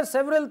there are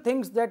several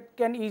things that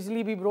can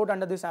easily be brought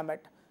under this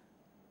ambit.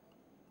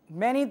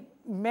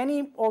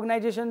 Many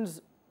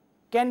organizations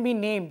can be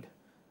named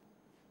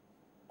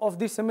of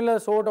the similar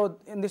sort or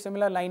in the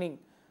similar lining,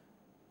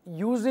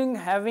 using,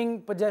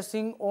 having,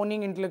 possessing,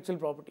 owning intellectual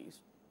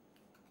properties.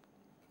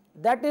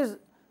 That is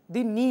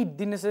the need,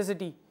 the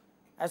necessity.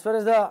 As far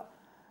as the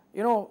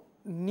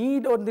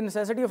need or the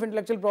necessity of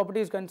intellectual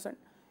property is concerned,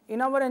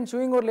 in our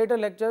ensuing or later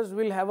lectures,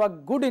 we'll have a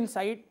good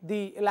insight,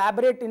 the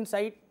elaborate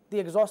insight, the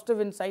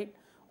exhaustive insight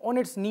on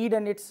its need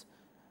and its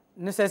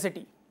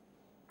necessity.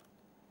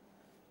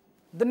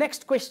 The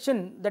next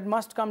question that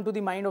must come to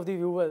the mind of the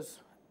viewers: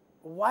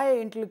 why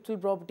intellectual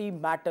property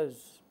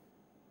matters?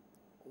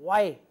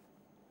 Why?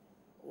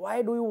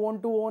 Why do you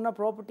want to own a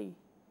property?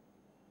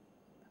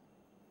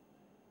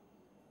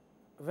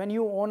 When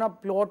you own a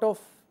plot of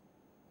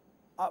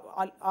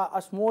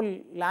a small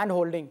land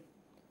holding,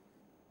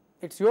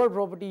 it's your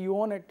property, you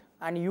own it,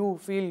 and you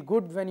feel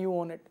good when you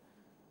own it.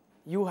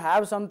 You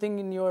have something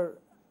in your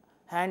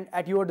hand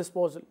at your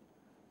disposal.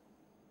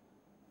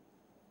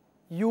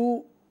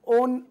 You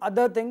own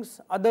other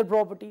things, other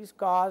properties,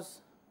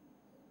 cars,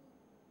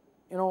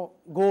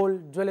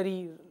 gold,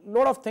 jewelry,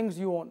 lot of things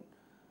you own.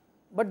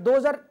 But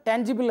those are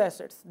tangible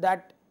assets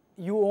that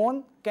you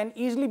own, can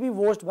easily be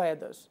watched by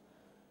others.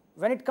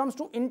 When it comes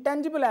to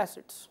intangible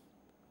assets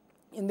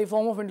in the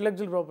form of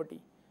intellectual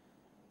property,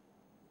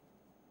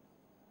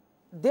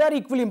 they are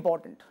equally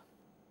important.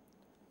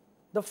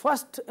 The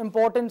first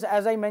importance,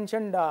 as I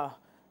mentioned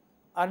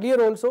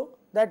earlier also,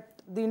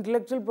 that the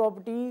intellectual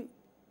property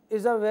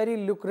is a very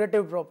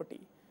lucrative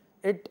property.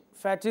 It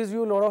fetches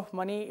you a lot of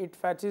money, it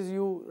fetches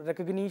you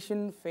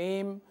recognition,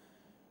 fame.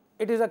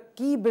 It is a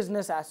key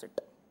business asset.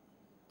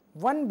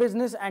 One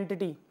business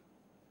entity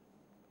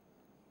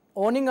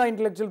owning an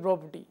intellectual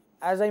property,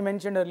 as I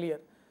mentioned earlier,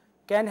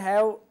 can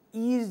have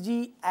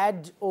easy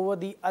edge over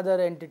the other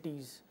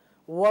entities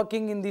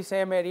working in the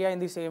same area, in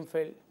the same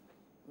field,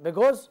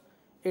 because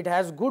it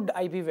has good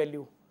IP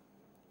value,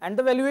 and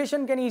the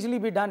valuation can easily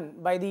be done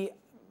by the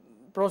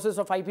process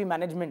of IP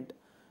management,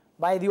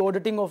 by the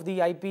auditing of the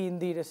IP in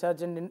the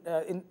research and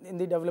in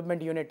the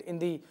development unit, in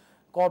the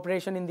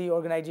corporation, in the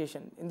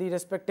organization, in the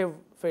respective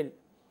field.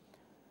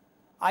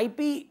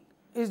 IP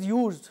is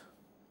used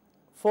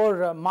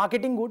for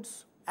marketing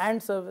goods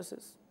and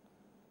services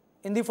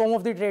in the form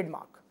of the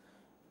trademark.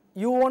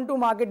 You want to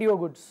market your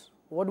goods.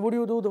 What would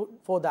you do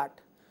for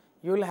that?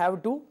 You will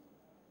have to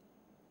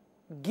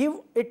give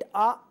it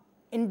a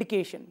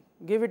indication,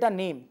 give it a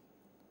name.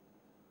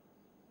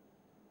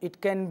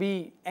 It can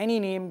be any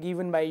name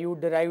given by you,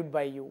 derived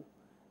by you,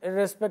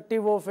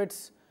 irrespective of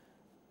its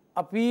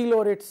appeal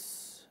or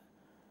its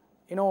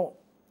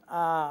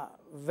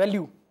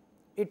value.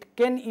 It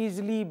can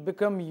easily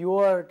become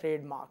your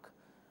trademark,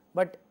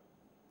 but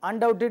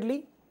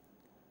undoubtedly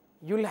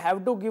you will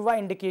have to give an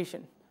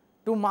indication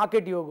to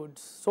market your goods,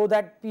 so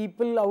that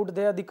people out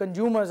there, the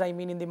consumers I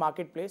mean in the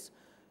marketplace,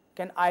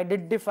 can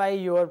identify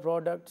your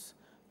products,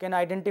 can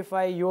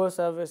identify your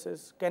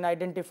services, can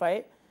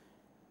identify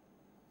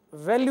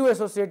value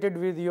associated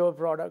with your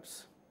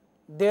products,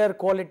 their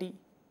quality.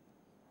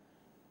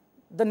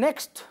 The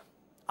next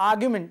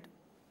argument,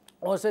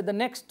 or say the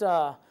next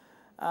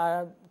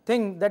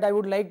thing that I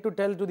would like to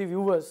tell to the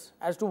viewers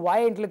as to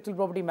why intellectual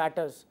property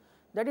matters,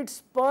 that it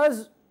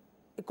spurs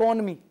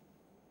economy.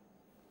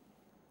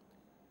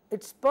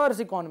 It spurs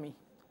economy.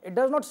 It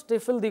does not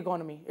stifle the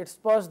economy, it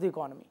spurs the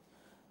economy.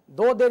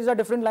 Though there is a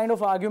different line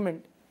of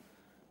argument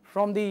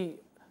from the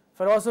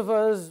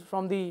philosophers,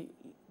 from the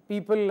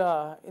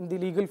people in the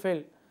legal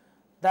field,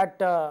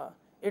 that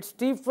it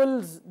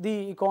stifles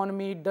the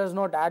economy, it does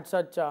not as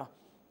such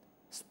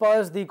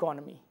spurs the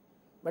economy.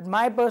 But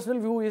my personal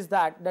view is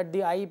that the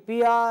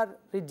IPR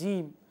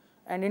regime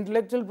and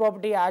intellectual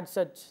property as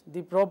such,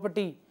 the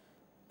property,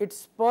 it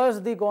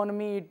spurs the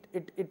economy,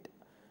 it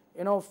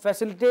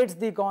facilitates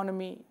the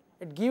economy,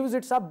 it gives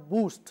it a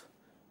boost,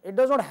 it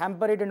does not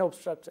hamper it and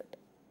obstructs it.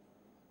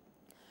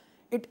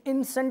 It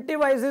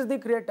incentivizes the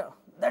creator.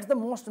 That's the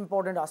most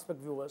important aspect,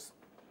 viewers.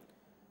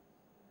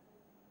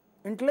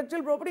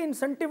 Intellectual property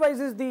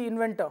incentivizes the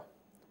inventor.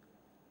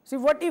 See,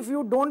 what if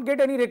you don't get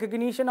any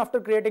recognition after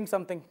creating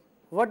something?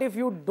 What if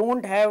you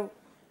don't have,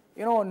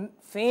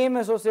 fame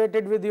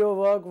associated with your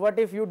work? What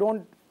if you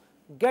don't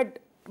get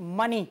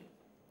money?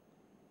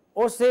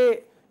 Or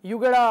say you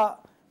get a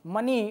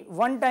money,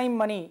 one-time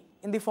money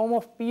in the form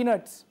of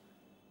peanuts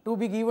to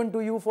be given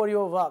to you for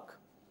your work.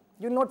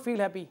 You will not feel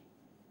happy.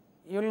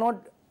 You will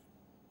not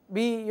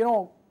be,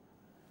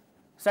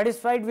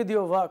 satisfied with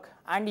your work,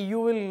 and you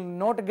will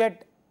not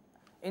get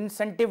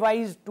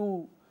incentivized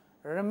to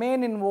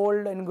remain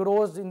involved,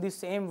 engrossed in the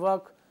same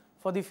work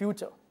for the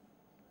future.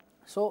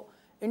 So,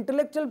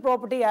 intellectual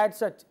property as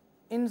such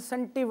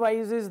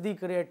incentivizes the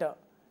creator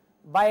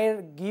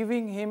by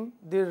giving him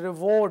the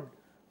reward,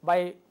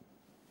 by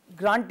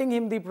granting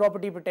him the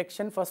property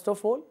protection first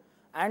of all,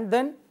 and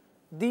then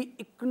the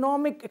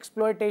economic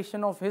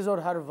exploitation of his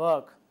or her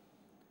work.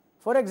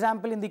 For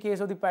example, in the case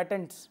of the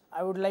patents,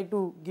 I would like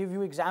to give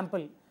you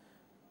example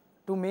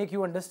to make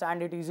you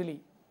understand it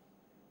easily.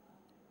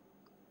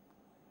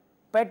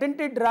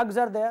 Patented drugs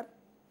are there.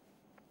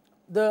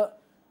 The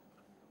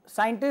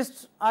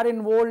scientists are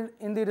involved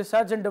in the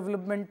research and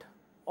development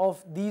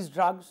of these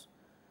drugs.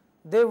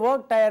 They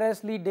work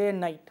tirelessly day and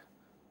night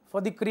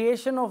for the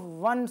creation of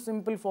one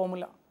simple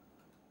formula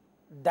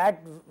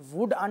that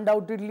would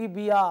undoubtedly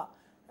be a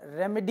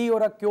remedy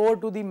or a cure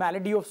to the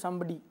malady of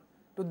somebody,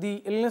 to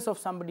the illness of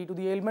somebody, to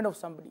the ailment of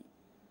somebody.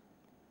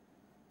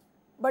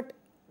 But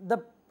the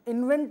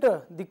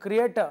inventor, the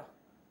creator,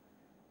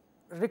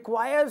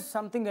 requires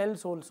something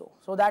else also,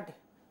 so that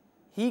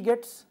he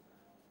gets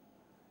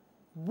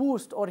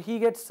boost or he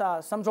gets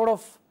some sort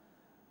of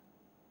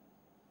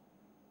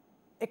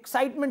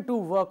excitement to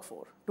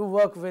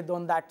work with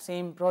on that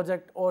same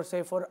project, or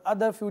say for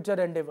other future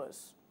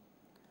endeavors.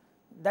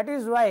 That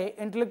is why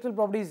intellectual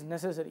property is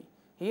necessary.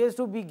 He has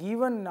to be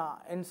given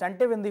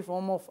incentive in the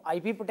form of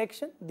IP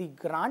protection, the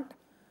grant,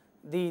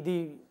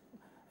 the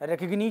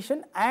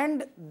recognition,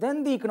 and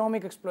then the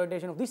economic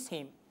exploitation of the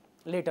same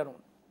later on.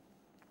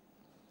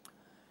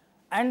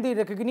 And the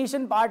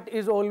recognition part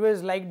is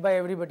always liked by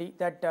everybody,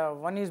 that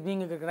one is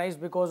being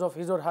recognized because of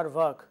his or her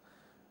work.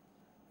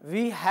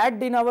 We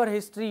had in our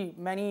history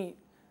many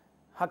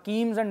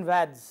Hakims and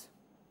Vads.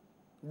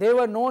 They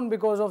were known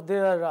because of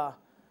their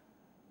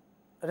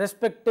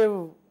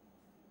respective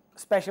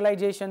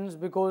specializations,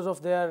 because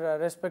of their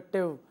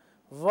respective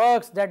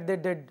works that they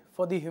did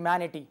for the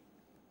humanity.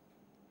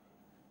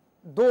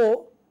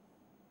 Though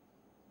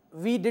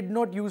we did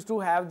not used to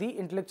have the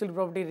intellectual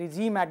property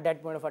regime at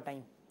that point of a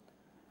time.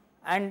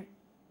 And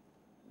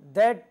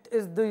that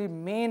is the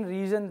main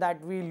reason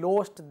that we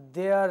lost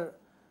their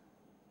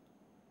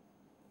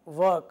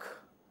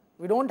work.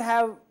 We don't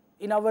have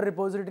in our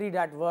repository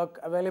that work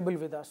available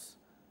with us.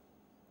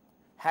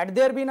 Had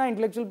there been an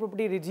intellectual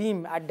property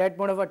regime at that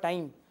point of a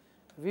time,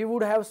 we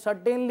would have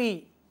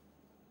certainly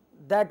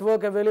that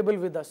work available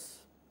with us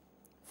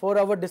for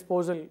our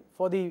disposal,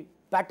 for the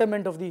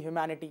betterment of the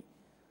humanity,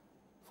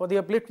 for the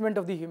upliftment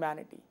of the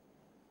humanity.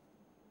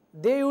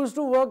 They used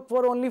to work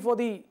only for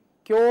the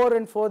cure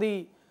and for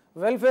the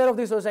welfare of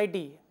the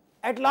society,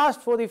 at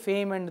last for the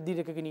fame and the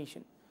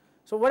recognition.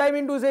 So what I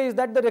mean to say is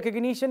that the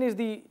recognition is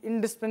the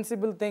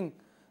indispensable thing.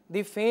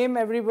 The fame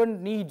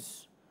everyone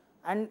needs,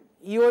 and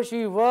he or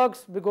she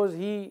works because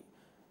he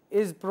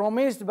is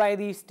promised by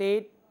the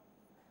state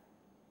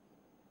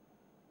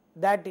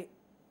that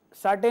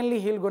certainly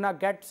he'll gonna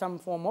get some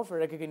form of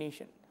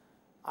recognition,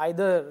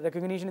 either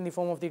recognition in the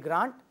form of the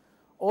grant,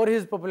 or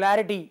his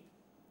popularity,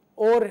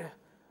 or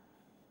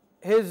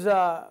his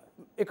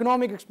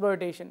economic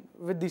exploitation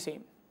with the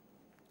same.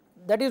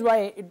 That is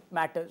why it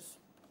matters.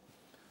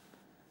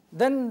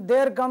 Then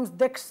there comes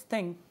next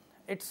thing,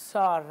 it's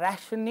a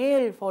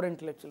rationale for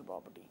intellectual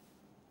property.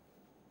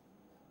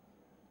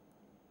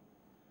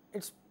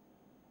 It's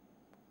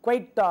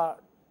quite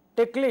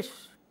ticklish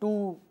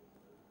to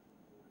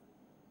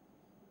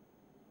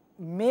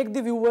make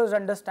the viewers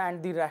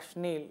understand the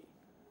rationale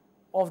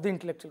of the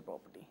intellectual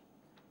property,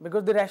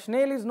 because the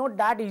rationale is not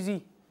that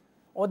easy,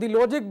 or the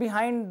logic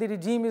behind the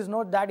regime is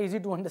not that easy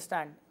to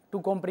understand, to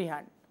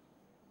comprehend.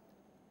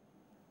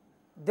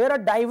 There are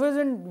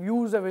divergent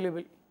views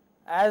available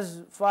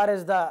as far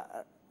as the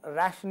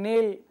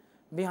rationale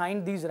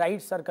behind these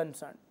rights are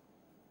concerned.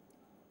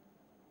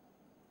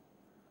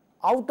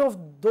 Out of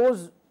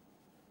those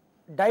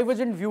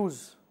divergent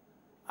views,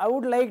 I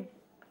would like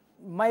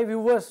my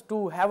viewers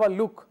to have a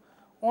look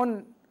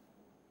on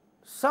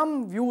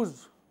some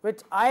views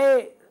which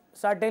I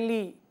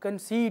certainly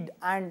concede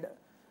and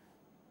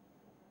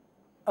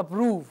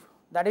approve,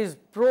 that is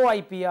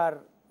pro-IPR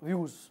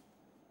views.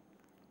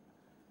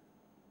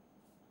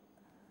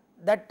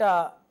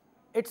 That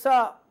it's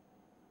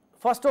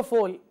first of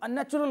all a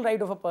natural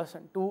right of a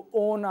person to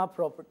own a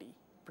property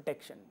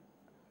protection,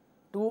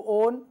 to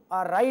own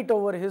a right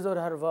over his or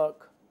her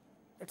work.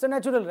 It's a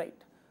natural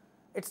right.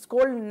 It's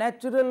called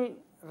natural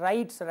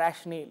rights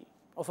rationale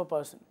of a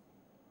person.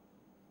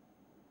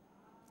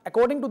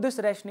 According to this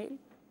rationale,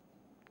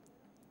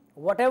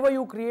 whatever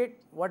you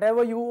create,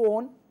 whatever you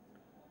own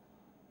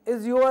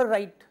is your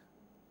right,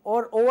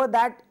 or over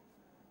that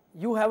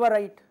you have a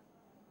right.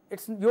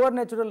 It's your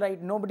natural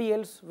right. Nobody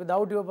else,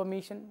 without your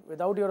permission,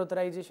 without your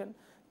authorization,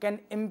 can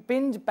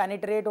impinge,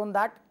 penetrate on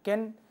that,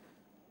 can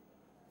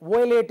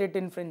violate it,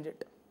 infringe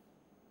it.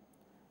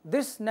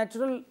 This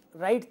natural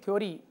right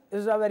theory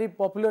is a very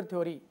popular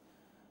theory.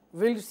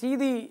 We'll see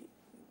the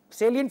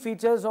salient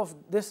features of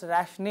this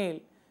rationale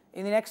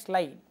in the next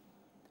slide.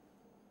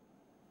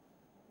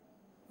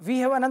 We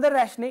have another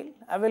rationale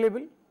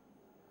available,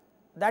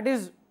 that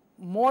is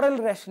moral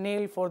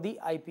rationale for the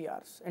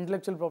IPRs,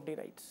 intellectual property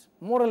rights.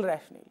 Moral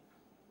rationale.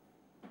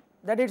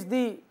 That it's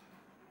the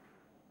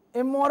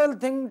immoral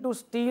thing to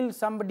steal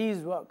somebody's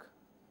work.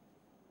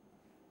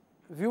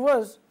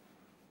 Viewers,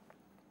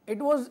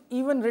 it was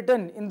even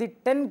written in the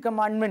 10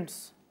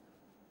 commandments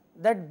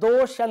that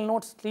thou shalt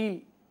not steal,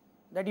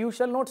 that you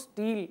shall not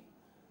steal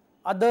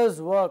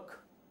others' work.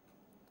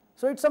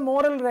 So it's a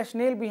moral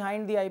rationale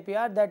behind the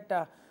IPR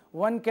that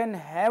one can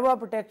have a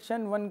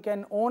protection, one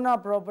can own a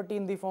property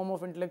in the form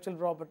of intellectual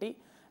property,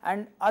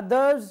 and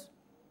others,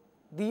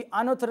 the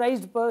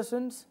unauthorized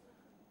persons,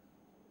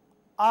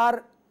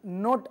 are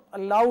not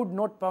allowed,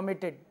 not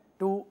permitted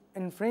to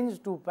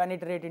infringe, to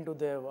penetrate into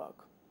their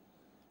work.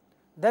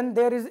 Then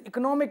there is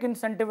economic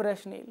incentive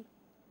rationale.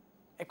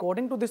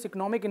 According to this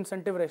economic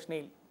incentive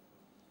rationale,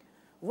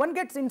 one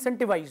gets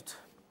incentivized,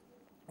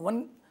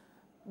 one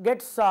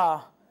gets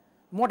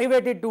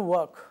motivated to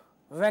work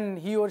when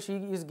he or she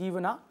is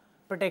given a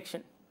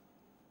protection.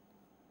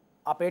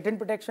 A patent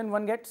protection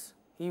one gets,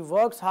 he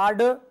works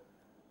harder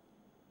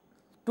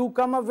to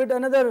come up with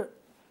another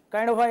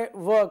kind of a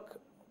work,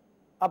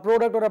 a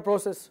product or a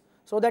process,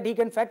 so that he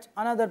can fetch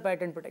another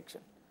patent protection.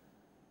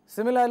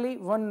 Similarly,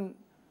 one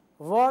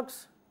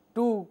works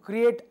to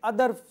create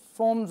other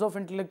forms of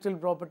intellectual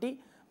property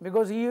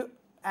because he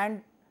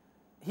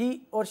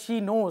or she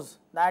knows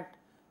that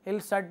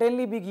he'll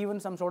certainly be given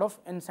some sort of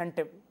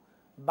incentive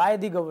by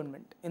the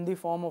government in the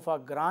form of a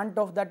grant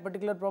of that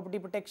particular property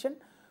protection,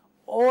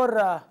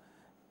 or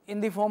in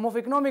the form of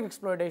economic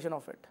exploitation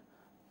of it,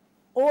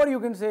 or you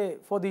can say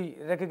for the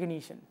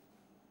recognition.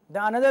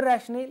 The another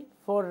rationale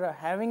for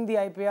having the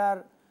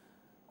IPR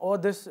or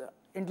this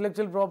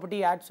intellectual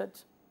property as such,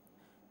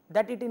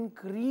 that it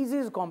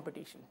increases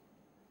competition.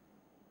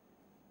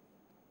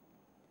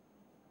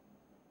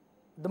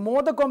 The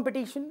more the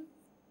competition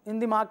in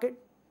the market,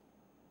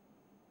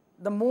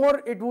 the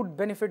more it would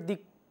benefit the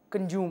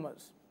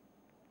consumers.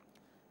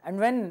 And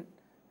when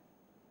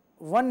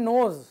one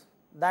knows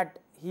that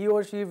he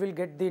or she will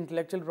get the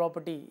intellectual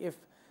property if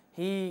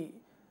he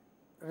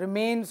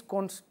remains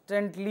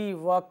constantly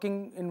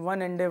working in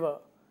one endeavor,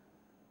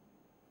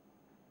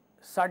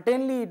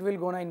 certainly it will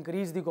gonna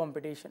increase the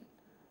competition.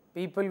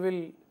 People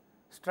will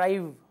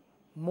strive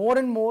more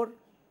and more,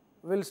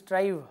 will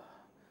strive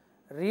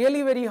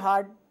really very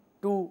hard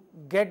to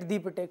get the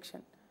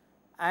protection,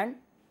 and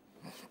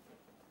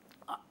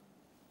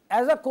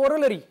as a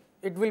corollary,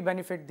 it will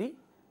benefit the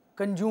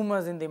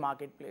consumers in the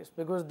marketplace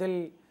because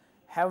they'll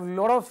have a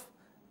lot of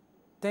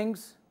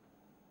things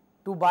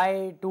to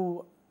buy,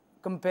 to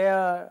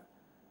compare,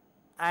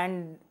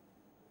 and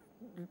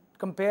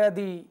compare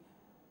the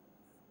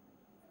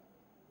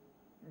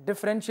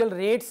differential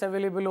rates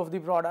available of the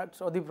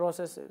products or the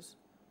processes.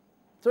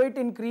 So it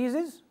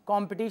increases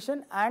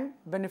competition and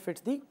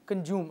benefits the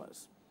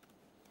consumers.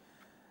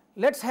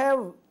 Let's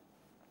have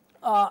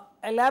an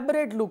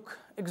elaborate look,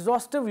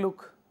 exhaustive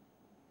look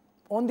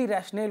on the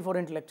rationale for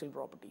intellectual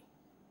property.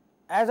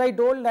 As I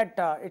told that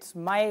it's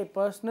my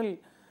personal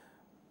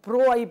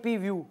pro-IP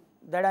view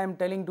that I am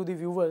telling to the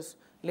viewers.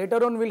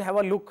 Later on we'll have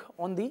a look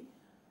on the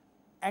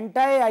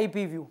anti-IP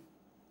view.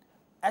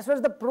 As far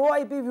as the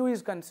pro-IP view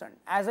is concerned,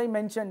 as I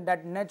mentioned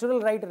that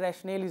natural right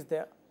rationale is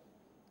there.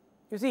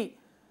 You see,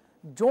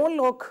 John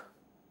Locke,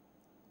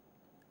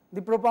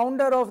 the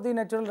propounder of the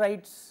natural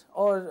rights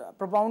or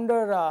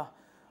propounder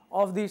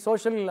of the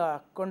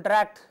social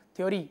contract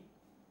theory,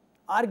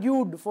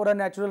 argued for a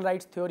natural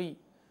rights theory.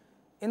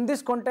 In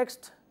this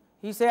context,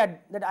 he said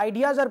that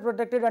ideas are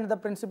protected under the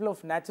principle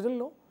of natural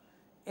law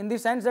in the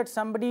sense that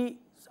somebody's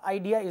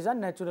idea is a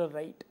natural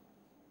right.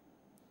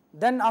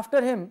 Then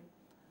after him,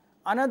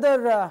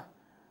 another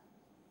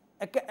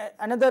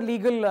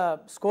legal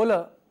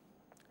scholar,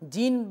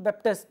 Jean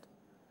Baptiste,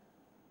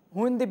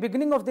 who in the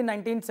beginning of the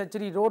 19th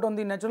century wrote on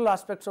the natural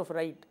aspects of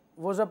right,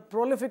 was a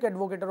prolific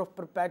advocate of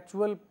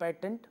perpetual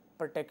patent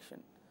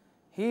protection.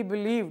 He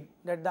believed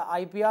that the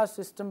IPR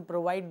system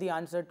provided the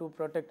answer to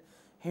protect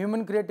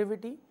human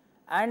creativity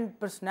and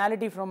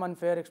personality from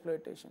unfair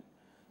exploitation.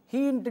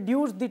 He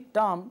introduced the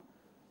term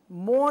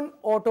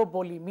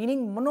monopoly,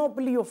 meaning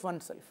monopoly of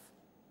oneself.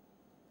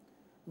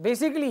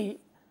 Basically,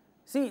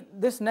 see,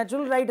 this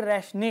natural right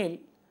rationale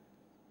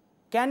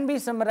can be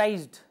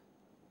summarized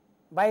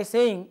by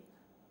saying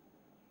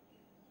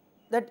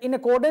that in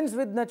accordance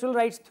with natural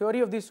rights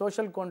theory of the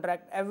social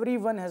contract,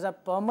 everyone has a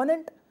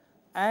permanent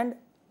and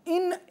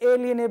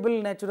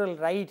inalienable natural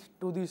right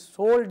to the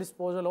sole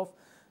disposal of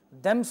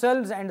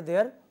themselves and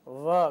their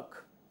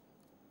work.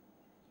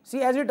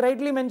 See, as it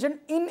rightly mentioned,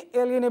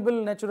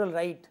 inalienable natural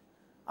right,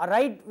 a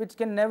right which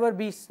can never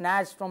be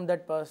snatched from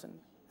that person,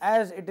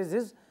 as it is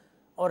his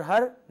or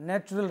her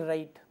natural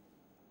right.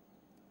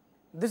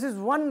 This is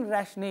one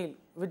rationale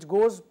which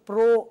goes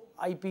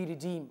pro-IP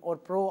regime or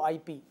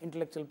pro-IP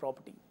intellectual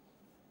property.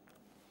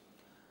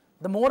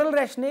 The moral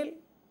rationale,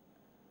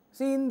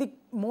 see, in the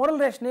moral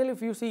rationale,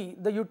 if you see,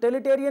 the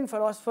utilitarian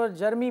philosopher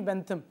Jeremy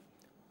Bentham,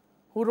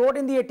 who wrote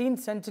in the 18th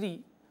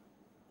century,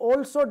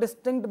 also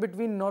distinct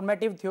between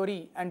normative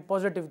theory and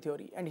positive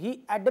theory, and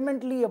he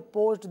adamantly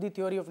opposed the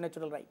theory of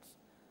natural rights.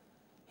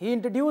 He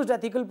introduced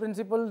ethical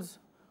principles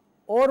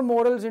or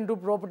morals into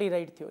property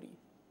right theory.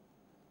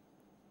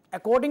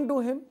 According to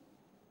him,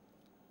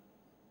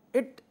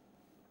 it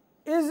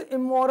is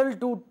immoral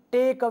to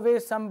take away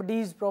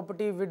somebody's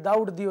property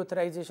without the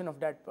authorization of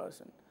that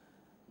person.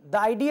 The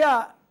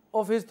idea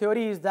of his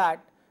theory is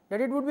that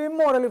it would be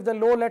immoral if the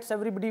law lets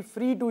everybody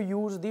free to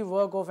use the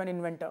work of an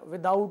inventor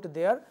without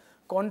their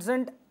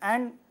consent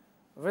and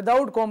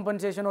without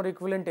compensation or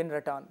equivalent in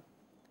return.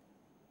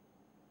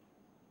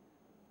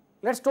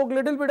 Let's talk a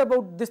little bit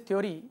about this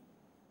theory,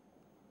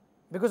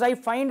 because I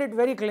find it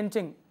very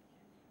clinching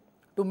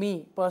to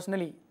me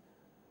personally.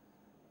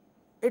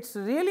 It's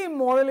really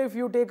immoral if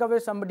you take away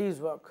somebody's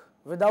work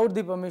without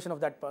the permission of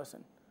that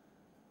person.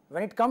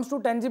 When it comes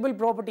to tangible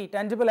property,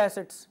 tangible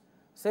assets,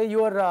 say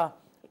your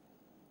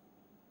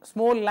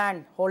small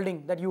land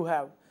holding that you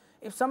have,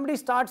 if somebody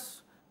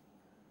starts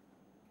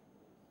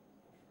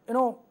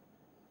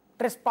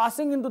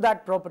trespassing into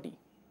that property,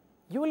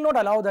 you will not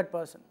allow that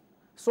person.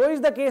 So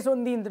is the case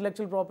on the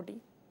intellectual property.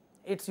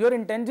 It's your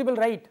intangible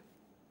right.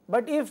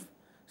 But if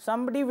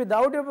somebody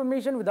without your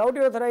permission, without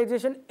your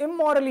authorization,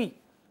 immorally,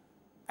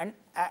 and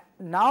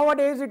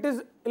nowadays it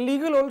is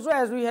illegal also,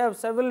 as we have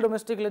several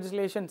domestic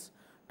legislations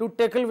to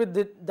tackle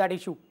with that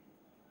issue,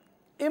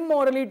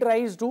 immorally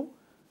tries to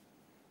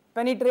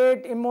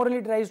penetrate,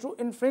 immorally tries to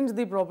infringe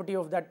the property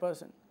of that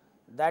person,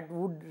 that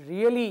would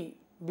really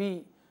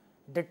be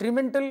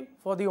detrimental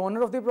for the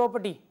owner of the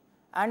property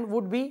and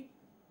would be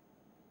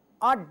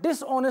a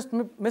dishonest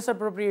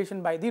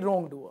misappropriation by the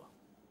wrongdoer.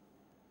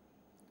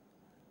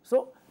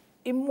 So,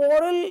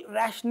 immoral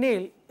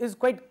rationale is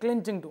quite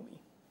clinching to me.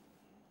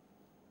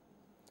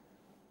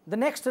 The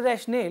next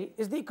rationale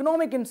is the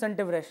economic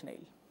incentive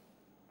rationale.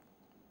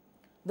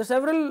 The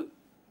several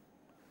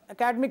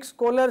academic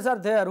scholars are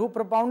there who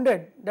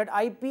propounded that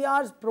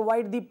IPRs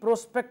provide the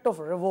prospect of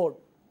reward.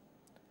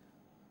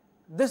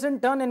 This in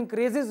turn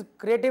increases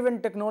creative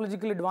and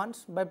technological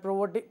advance by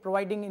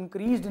providing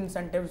increased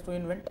incentives to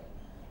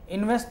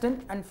invest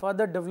in and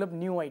further develop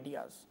new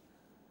ideas.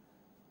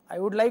 I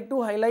would like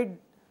to highlight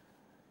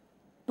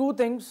two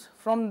things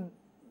from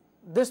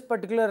this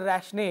particular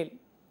rationale.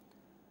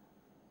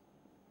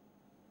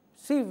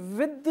 See,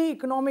 with the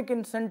economic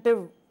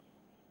incentive,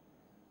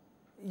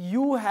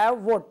 you have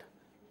what?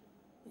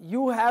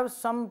 You have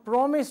some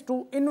promise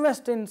to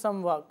invest in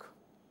some work.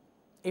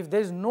 If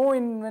there is no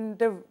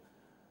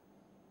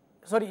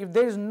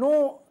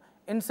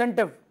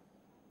incentive,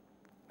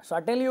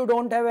 certainly you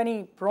don't have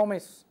any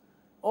promise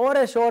or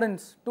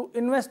assurance to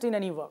invest in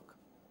any work,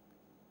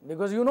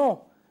 because you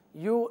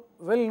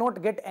will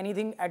not get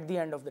anything at the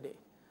end of the day.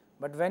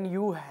 But when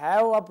you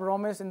have a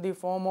promise in the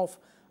form of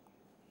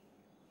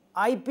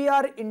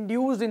IPR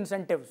induced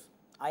incentives,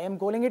 I am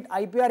calling it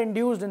IPR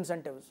induced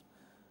incentives.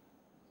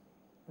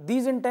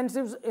 These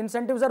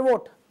incentives are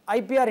what?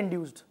 IPR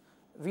induced.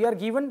 We are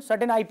given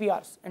certain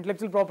IPRs,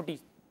 intellectual properties,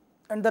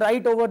 and the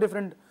right over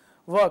different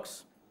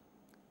works.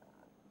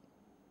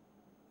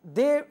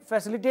 They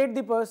facilitate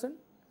the person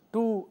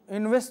to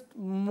invest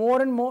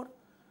more and more,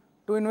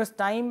 to invest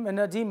time,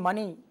 energy,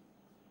 money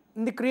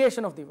in the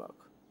creation of the work.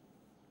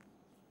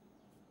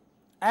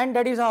 And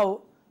that is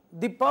how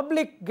the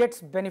public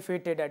gets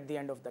benefited at the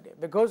end of the day,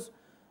 because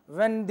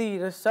when the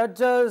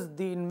researchers,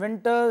 the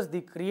inventors,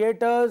 the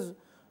creators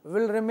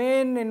will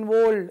remain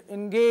involved,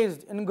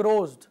 engaged,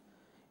 engrossed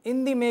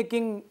in the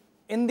making,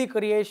 in the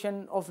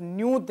creation of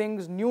new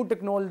things, new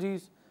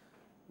technologies,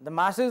 the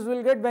masses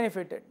will get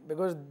benefited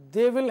because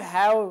they will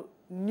have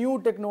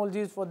new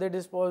technologies for their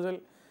disposal,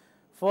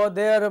 for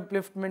their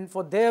upliftment,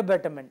 for their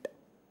betterment.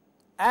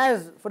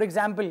 As for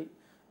example,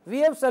 we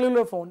have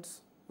cellular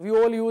phones, we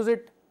all use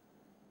it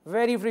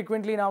very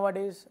frequently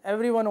nowadays,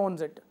 everyone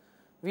owns it.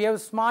 We have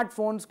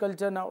smartphones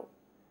culture now.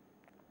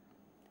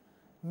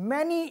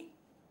 Many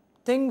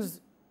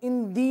things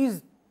in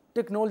these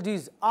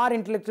technologies are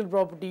intellectual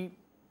property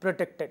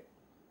protected.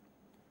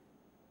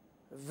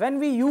 When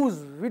we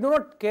use, we do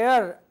not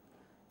care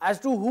as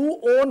to who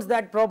owns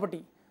that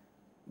property,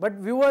 but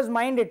viewers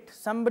mind it,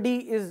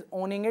 somebody is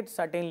owning it,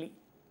 certainly,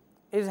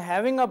 is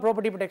having a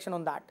property protection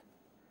on that.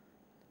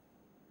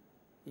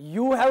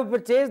 You have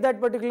purchased that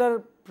particular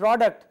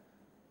product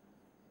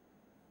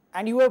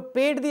and you have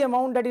paid the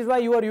amount, that is why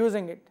you are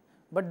using it.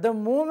 But the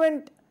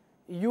moment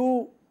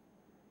you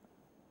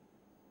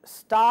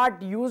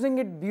start using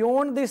it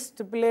beyond the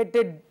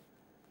stipulated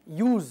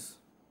use,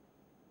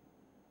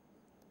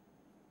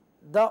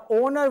 the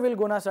owner will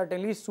gonna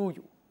certainly sue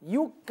you.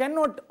 You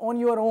cannot on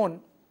your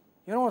own,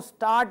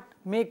 start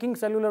making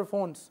cellular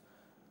phones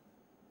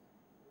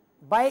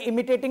by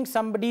imitating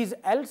somebody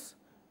else,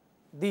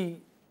 the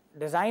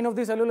design of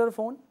the cellular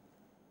phone,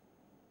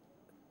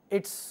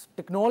 its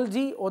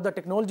technology or the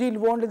technology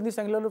involved in the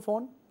cellular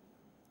phone.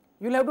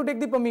 You will have to take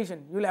the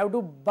permission, you will have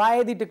to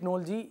buy the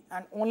technology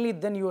and only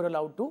then you are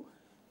allowed to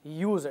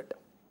use it.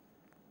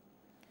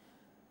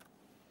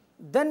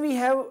 Then we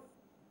have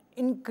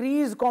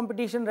increased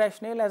competition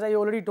rationale. As I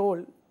already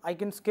told, I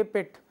can skip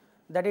it,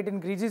 that it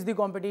increases the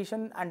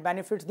competition and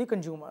benefits the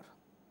consumer.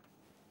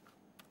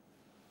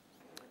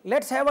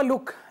 Let's have a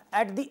look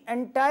at the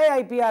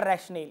anti-IPR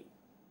rationale.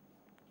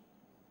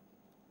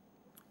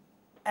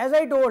 As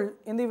I told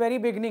in the very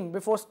beginning,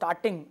 before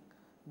starting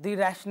the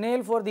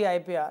rationale for the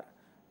IPR,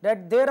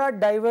 that there are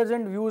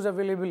divergent views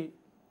available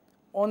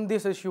on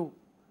this issue.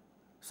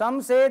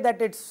 Some say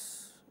that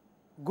it's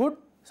good,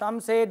 some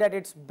say that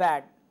it's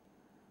bad.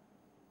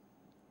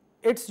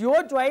 It's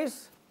your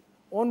choice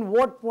on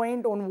what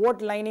point, on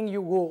what lining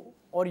you go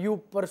or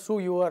you pursue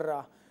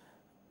your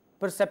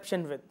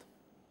perception with.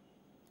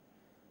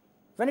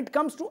 When it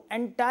comes to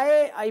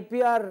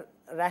anti-IPR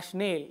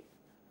rationale,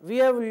 we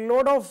have a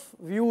lot of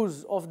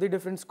views of the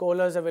different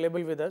scholars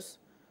available with us.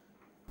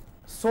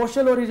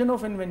 Social origin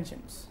of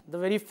inventions, the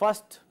very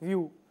first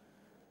view.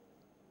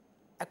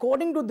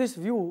 According to this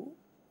view,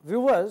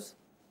 viewers,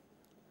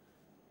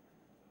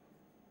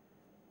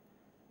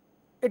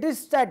 it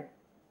is said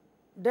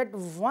that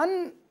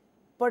one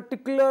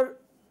particular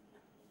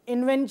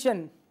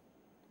invention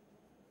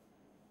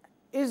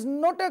is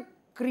not a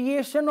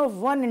creation of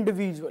one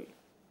individual.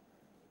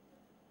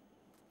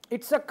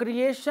 It's a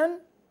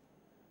creation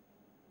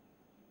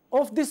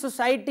of the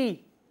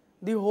society.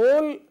 The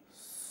whole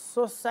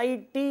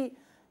society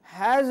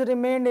has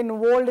remained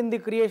involved in the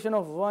creation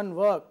of one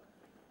work,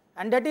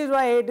 and that is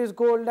why it is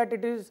called that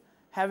it is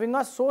having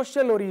a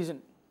social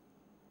origin,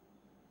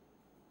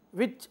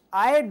 which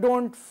I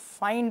don't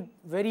find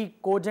very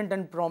cogent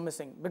and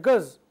promising,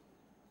 because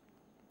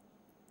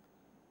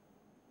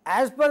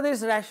as per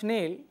this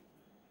rationale,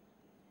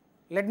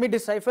 let me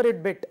decipher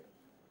it bit.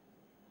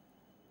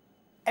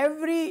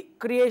 Every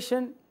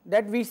creation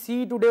that we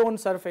see today on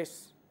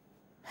surface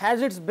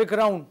has its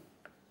background.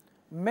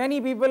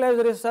 Many people has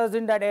researched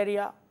in that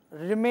area,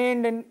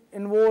 remained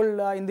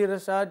involved in the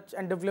research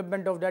and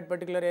development of that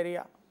particular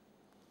area,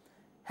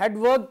 had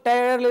worked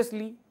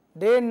tirelessly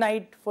day and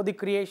night for the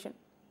creation.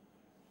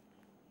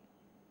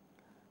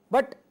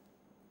 But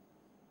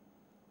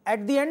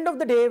at the end of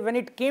the day, when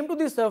it came to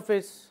the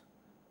surface,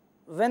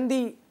 when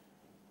the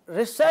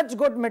research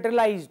got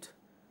materialized,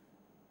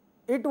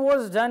 it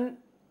was done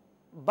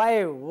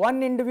by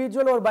one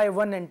individual or by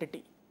one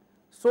entity.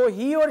 So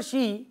he or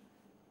she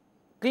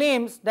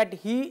claims that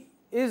he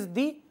is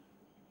the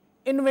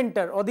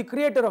inventor or the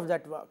creator of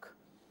that work.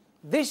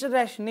 This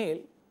rationale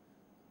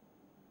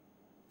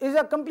is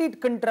a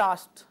complete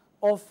contrast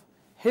of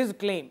his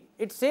claim.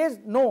 It says,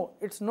 no,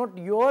 it's not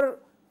your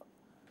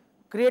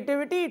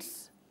creativity,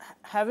 it's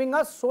having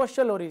a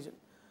social origin.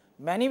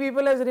 Many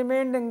people has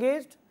remained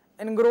engaged,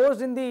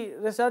 engrossed in the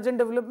research and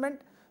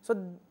development,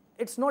 so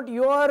it's not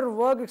your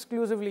work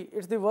exclusively,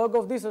 it's the work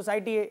of the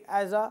society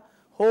as a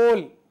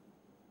whole.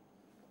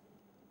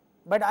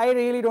 But I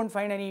really don't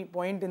find any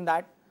point in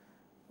that.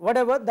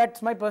 Whatever,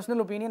 that's my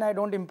personal opinion, I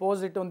don't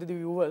impose it on the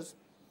viewers.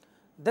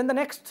 Then the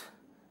next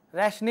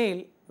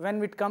rationale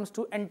when it comes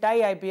to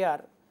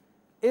anti-IPR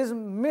is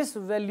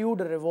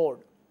misvalued reward.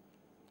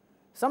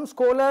 Some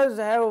scholars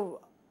have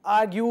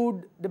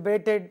argued,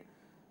 debated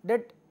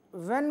that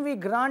when we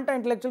grant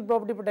intellectual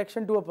property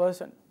protection to a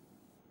person,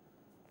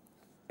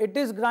 it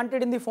is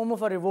granted in the form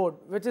of a reward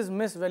which is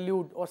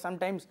misvalued, or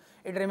sometimes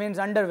it remains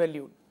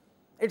undervalued.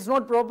 It's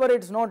not proper,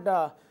 it's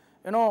not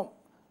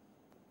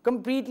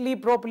completely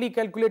properly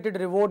calculated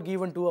reward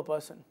given to a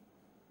person,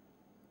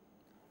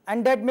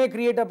 and that may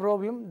create a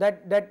problem,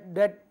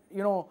 that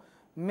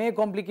may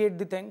complicate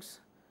the things.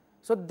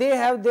 So they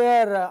have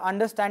their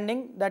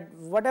understanding that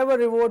whatever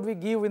reward we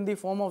give in the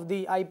form of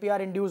the IPR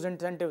induced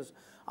incentives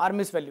are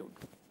misvalued.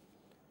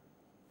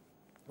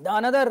 The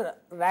another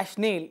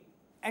rationale,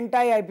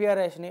 anti-IPR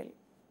rationale,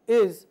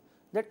 is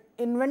that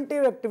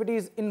inventive activity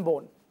is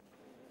inborn.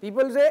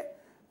 People say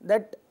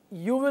that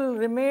you will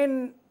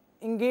remain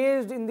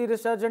engaged in the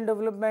research and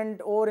development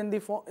or in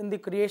the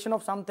creation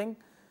of something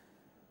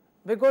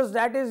because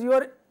that is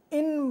your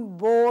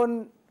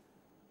inborn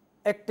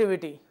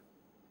activity.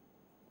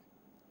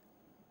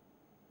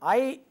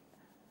 I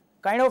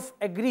kind of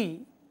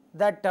agree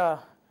that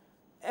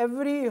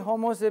every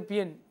Homo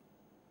sapien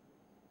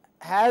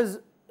has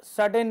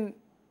certain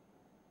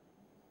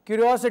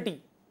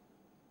curiosity.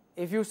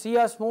 If you see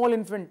a small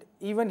infant,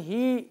 even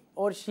he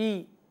or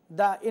she,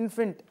 the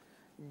infant,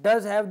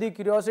 does have the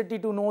curiosity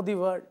to know the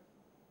world.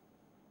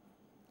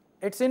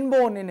 It's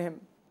inborn in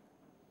him.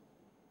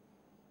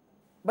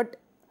 But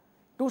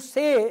to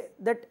say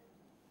that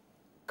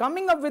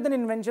coming up with an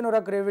invention or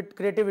a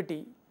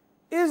creativity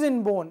is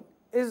inborn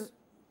is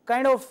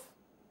kind of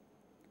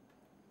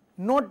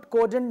not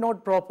cogent,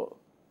 not proper.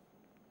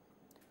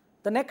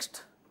 The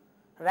next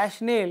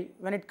rationale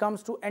when it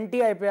comes to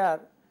anti-IPR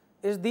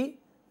is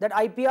that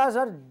IPRs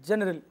are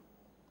general,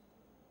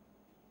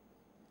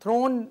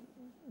 thrown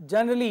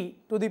generally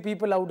to the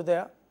people out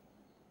there.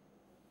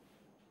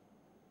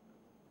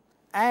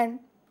 And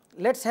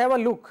let's have a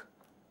look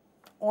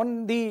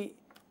on the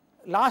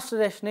last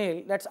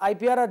rationale, that's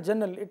IPR are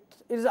general. It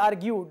is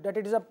argued that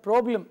it is a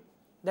problem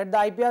that the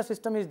IPR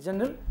system is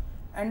general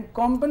and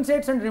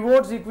compensates and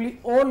rewards equally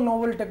all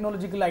novel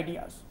technological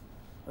ideas,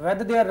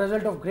 whether they are a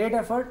result of great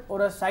effort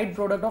or a side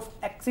product of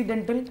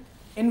accidental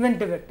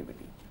inventive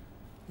activity.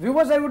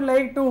 Viewers, I would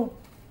like to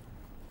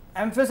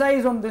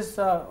emphasize on this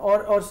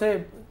or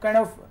say kind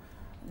of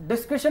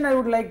discussion I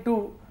would like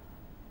to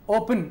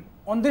open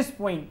on this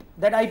point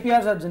that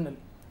IPRs are general.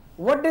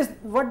 What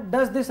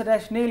does this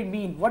rationale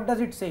mean? What does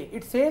it say?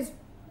 It says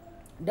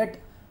that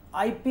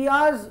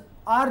IPRs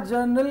are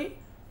general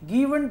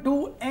given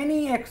to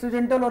any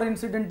accidental or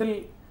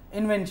incidental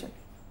invention.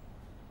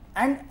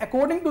 And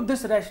according to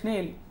this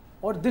rationale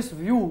or this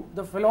view,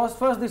 the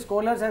philosophers, the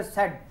scholars have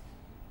said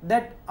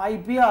that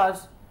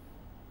IPRs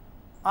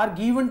are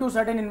given to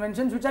certain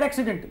inventions which are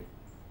accidental.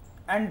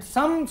 And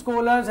some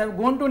scholars have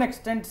gone to an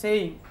extent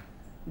saying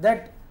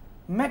that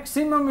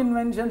maximum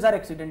inventions are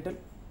accidental,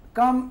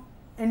 come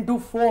into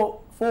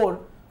fore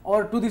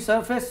or to the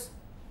surface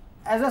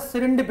as a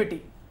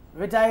serendipity,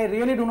 which I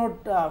really do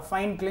not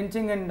find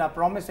clinching and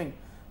promising,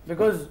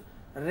 because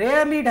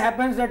rarely it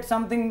happens that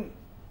something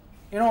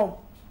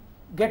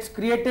gets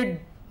created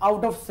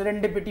out of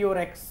serendipity or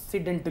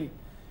accidental.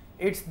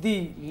 It's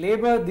the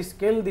labor, the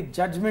skill, the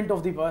judgment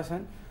of the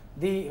person,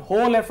 the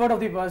whole effort of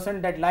the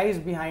person that lies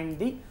behind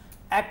the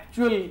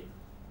actual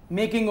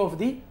making of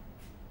the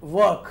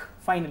work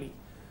finally.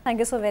 Thank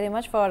you so very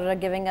much for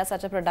giving us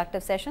such a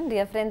productive session.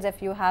 Dear friends,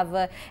 if you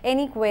have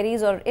any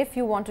queries or if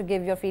you want to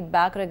give your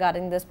feedback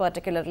regarding this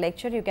particular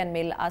lecture, you can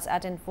mail us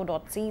at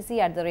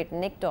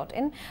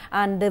info.cec@nic.in,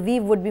 and we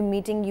would be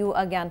meeting you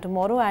again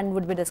tomorrow and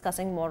would be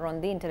discussing more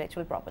on the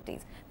intellectual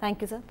properties.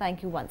 Thank you, sir.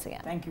 Thank you once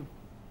again. Thank you.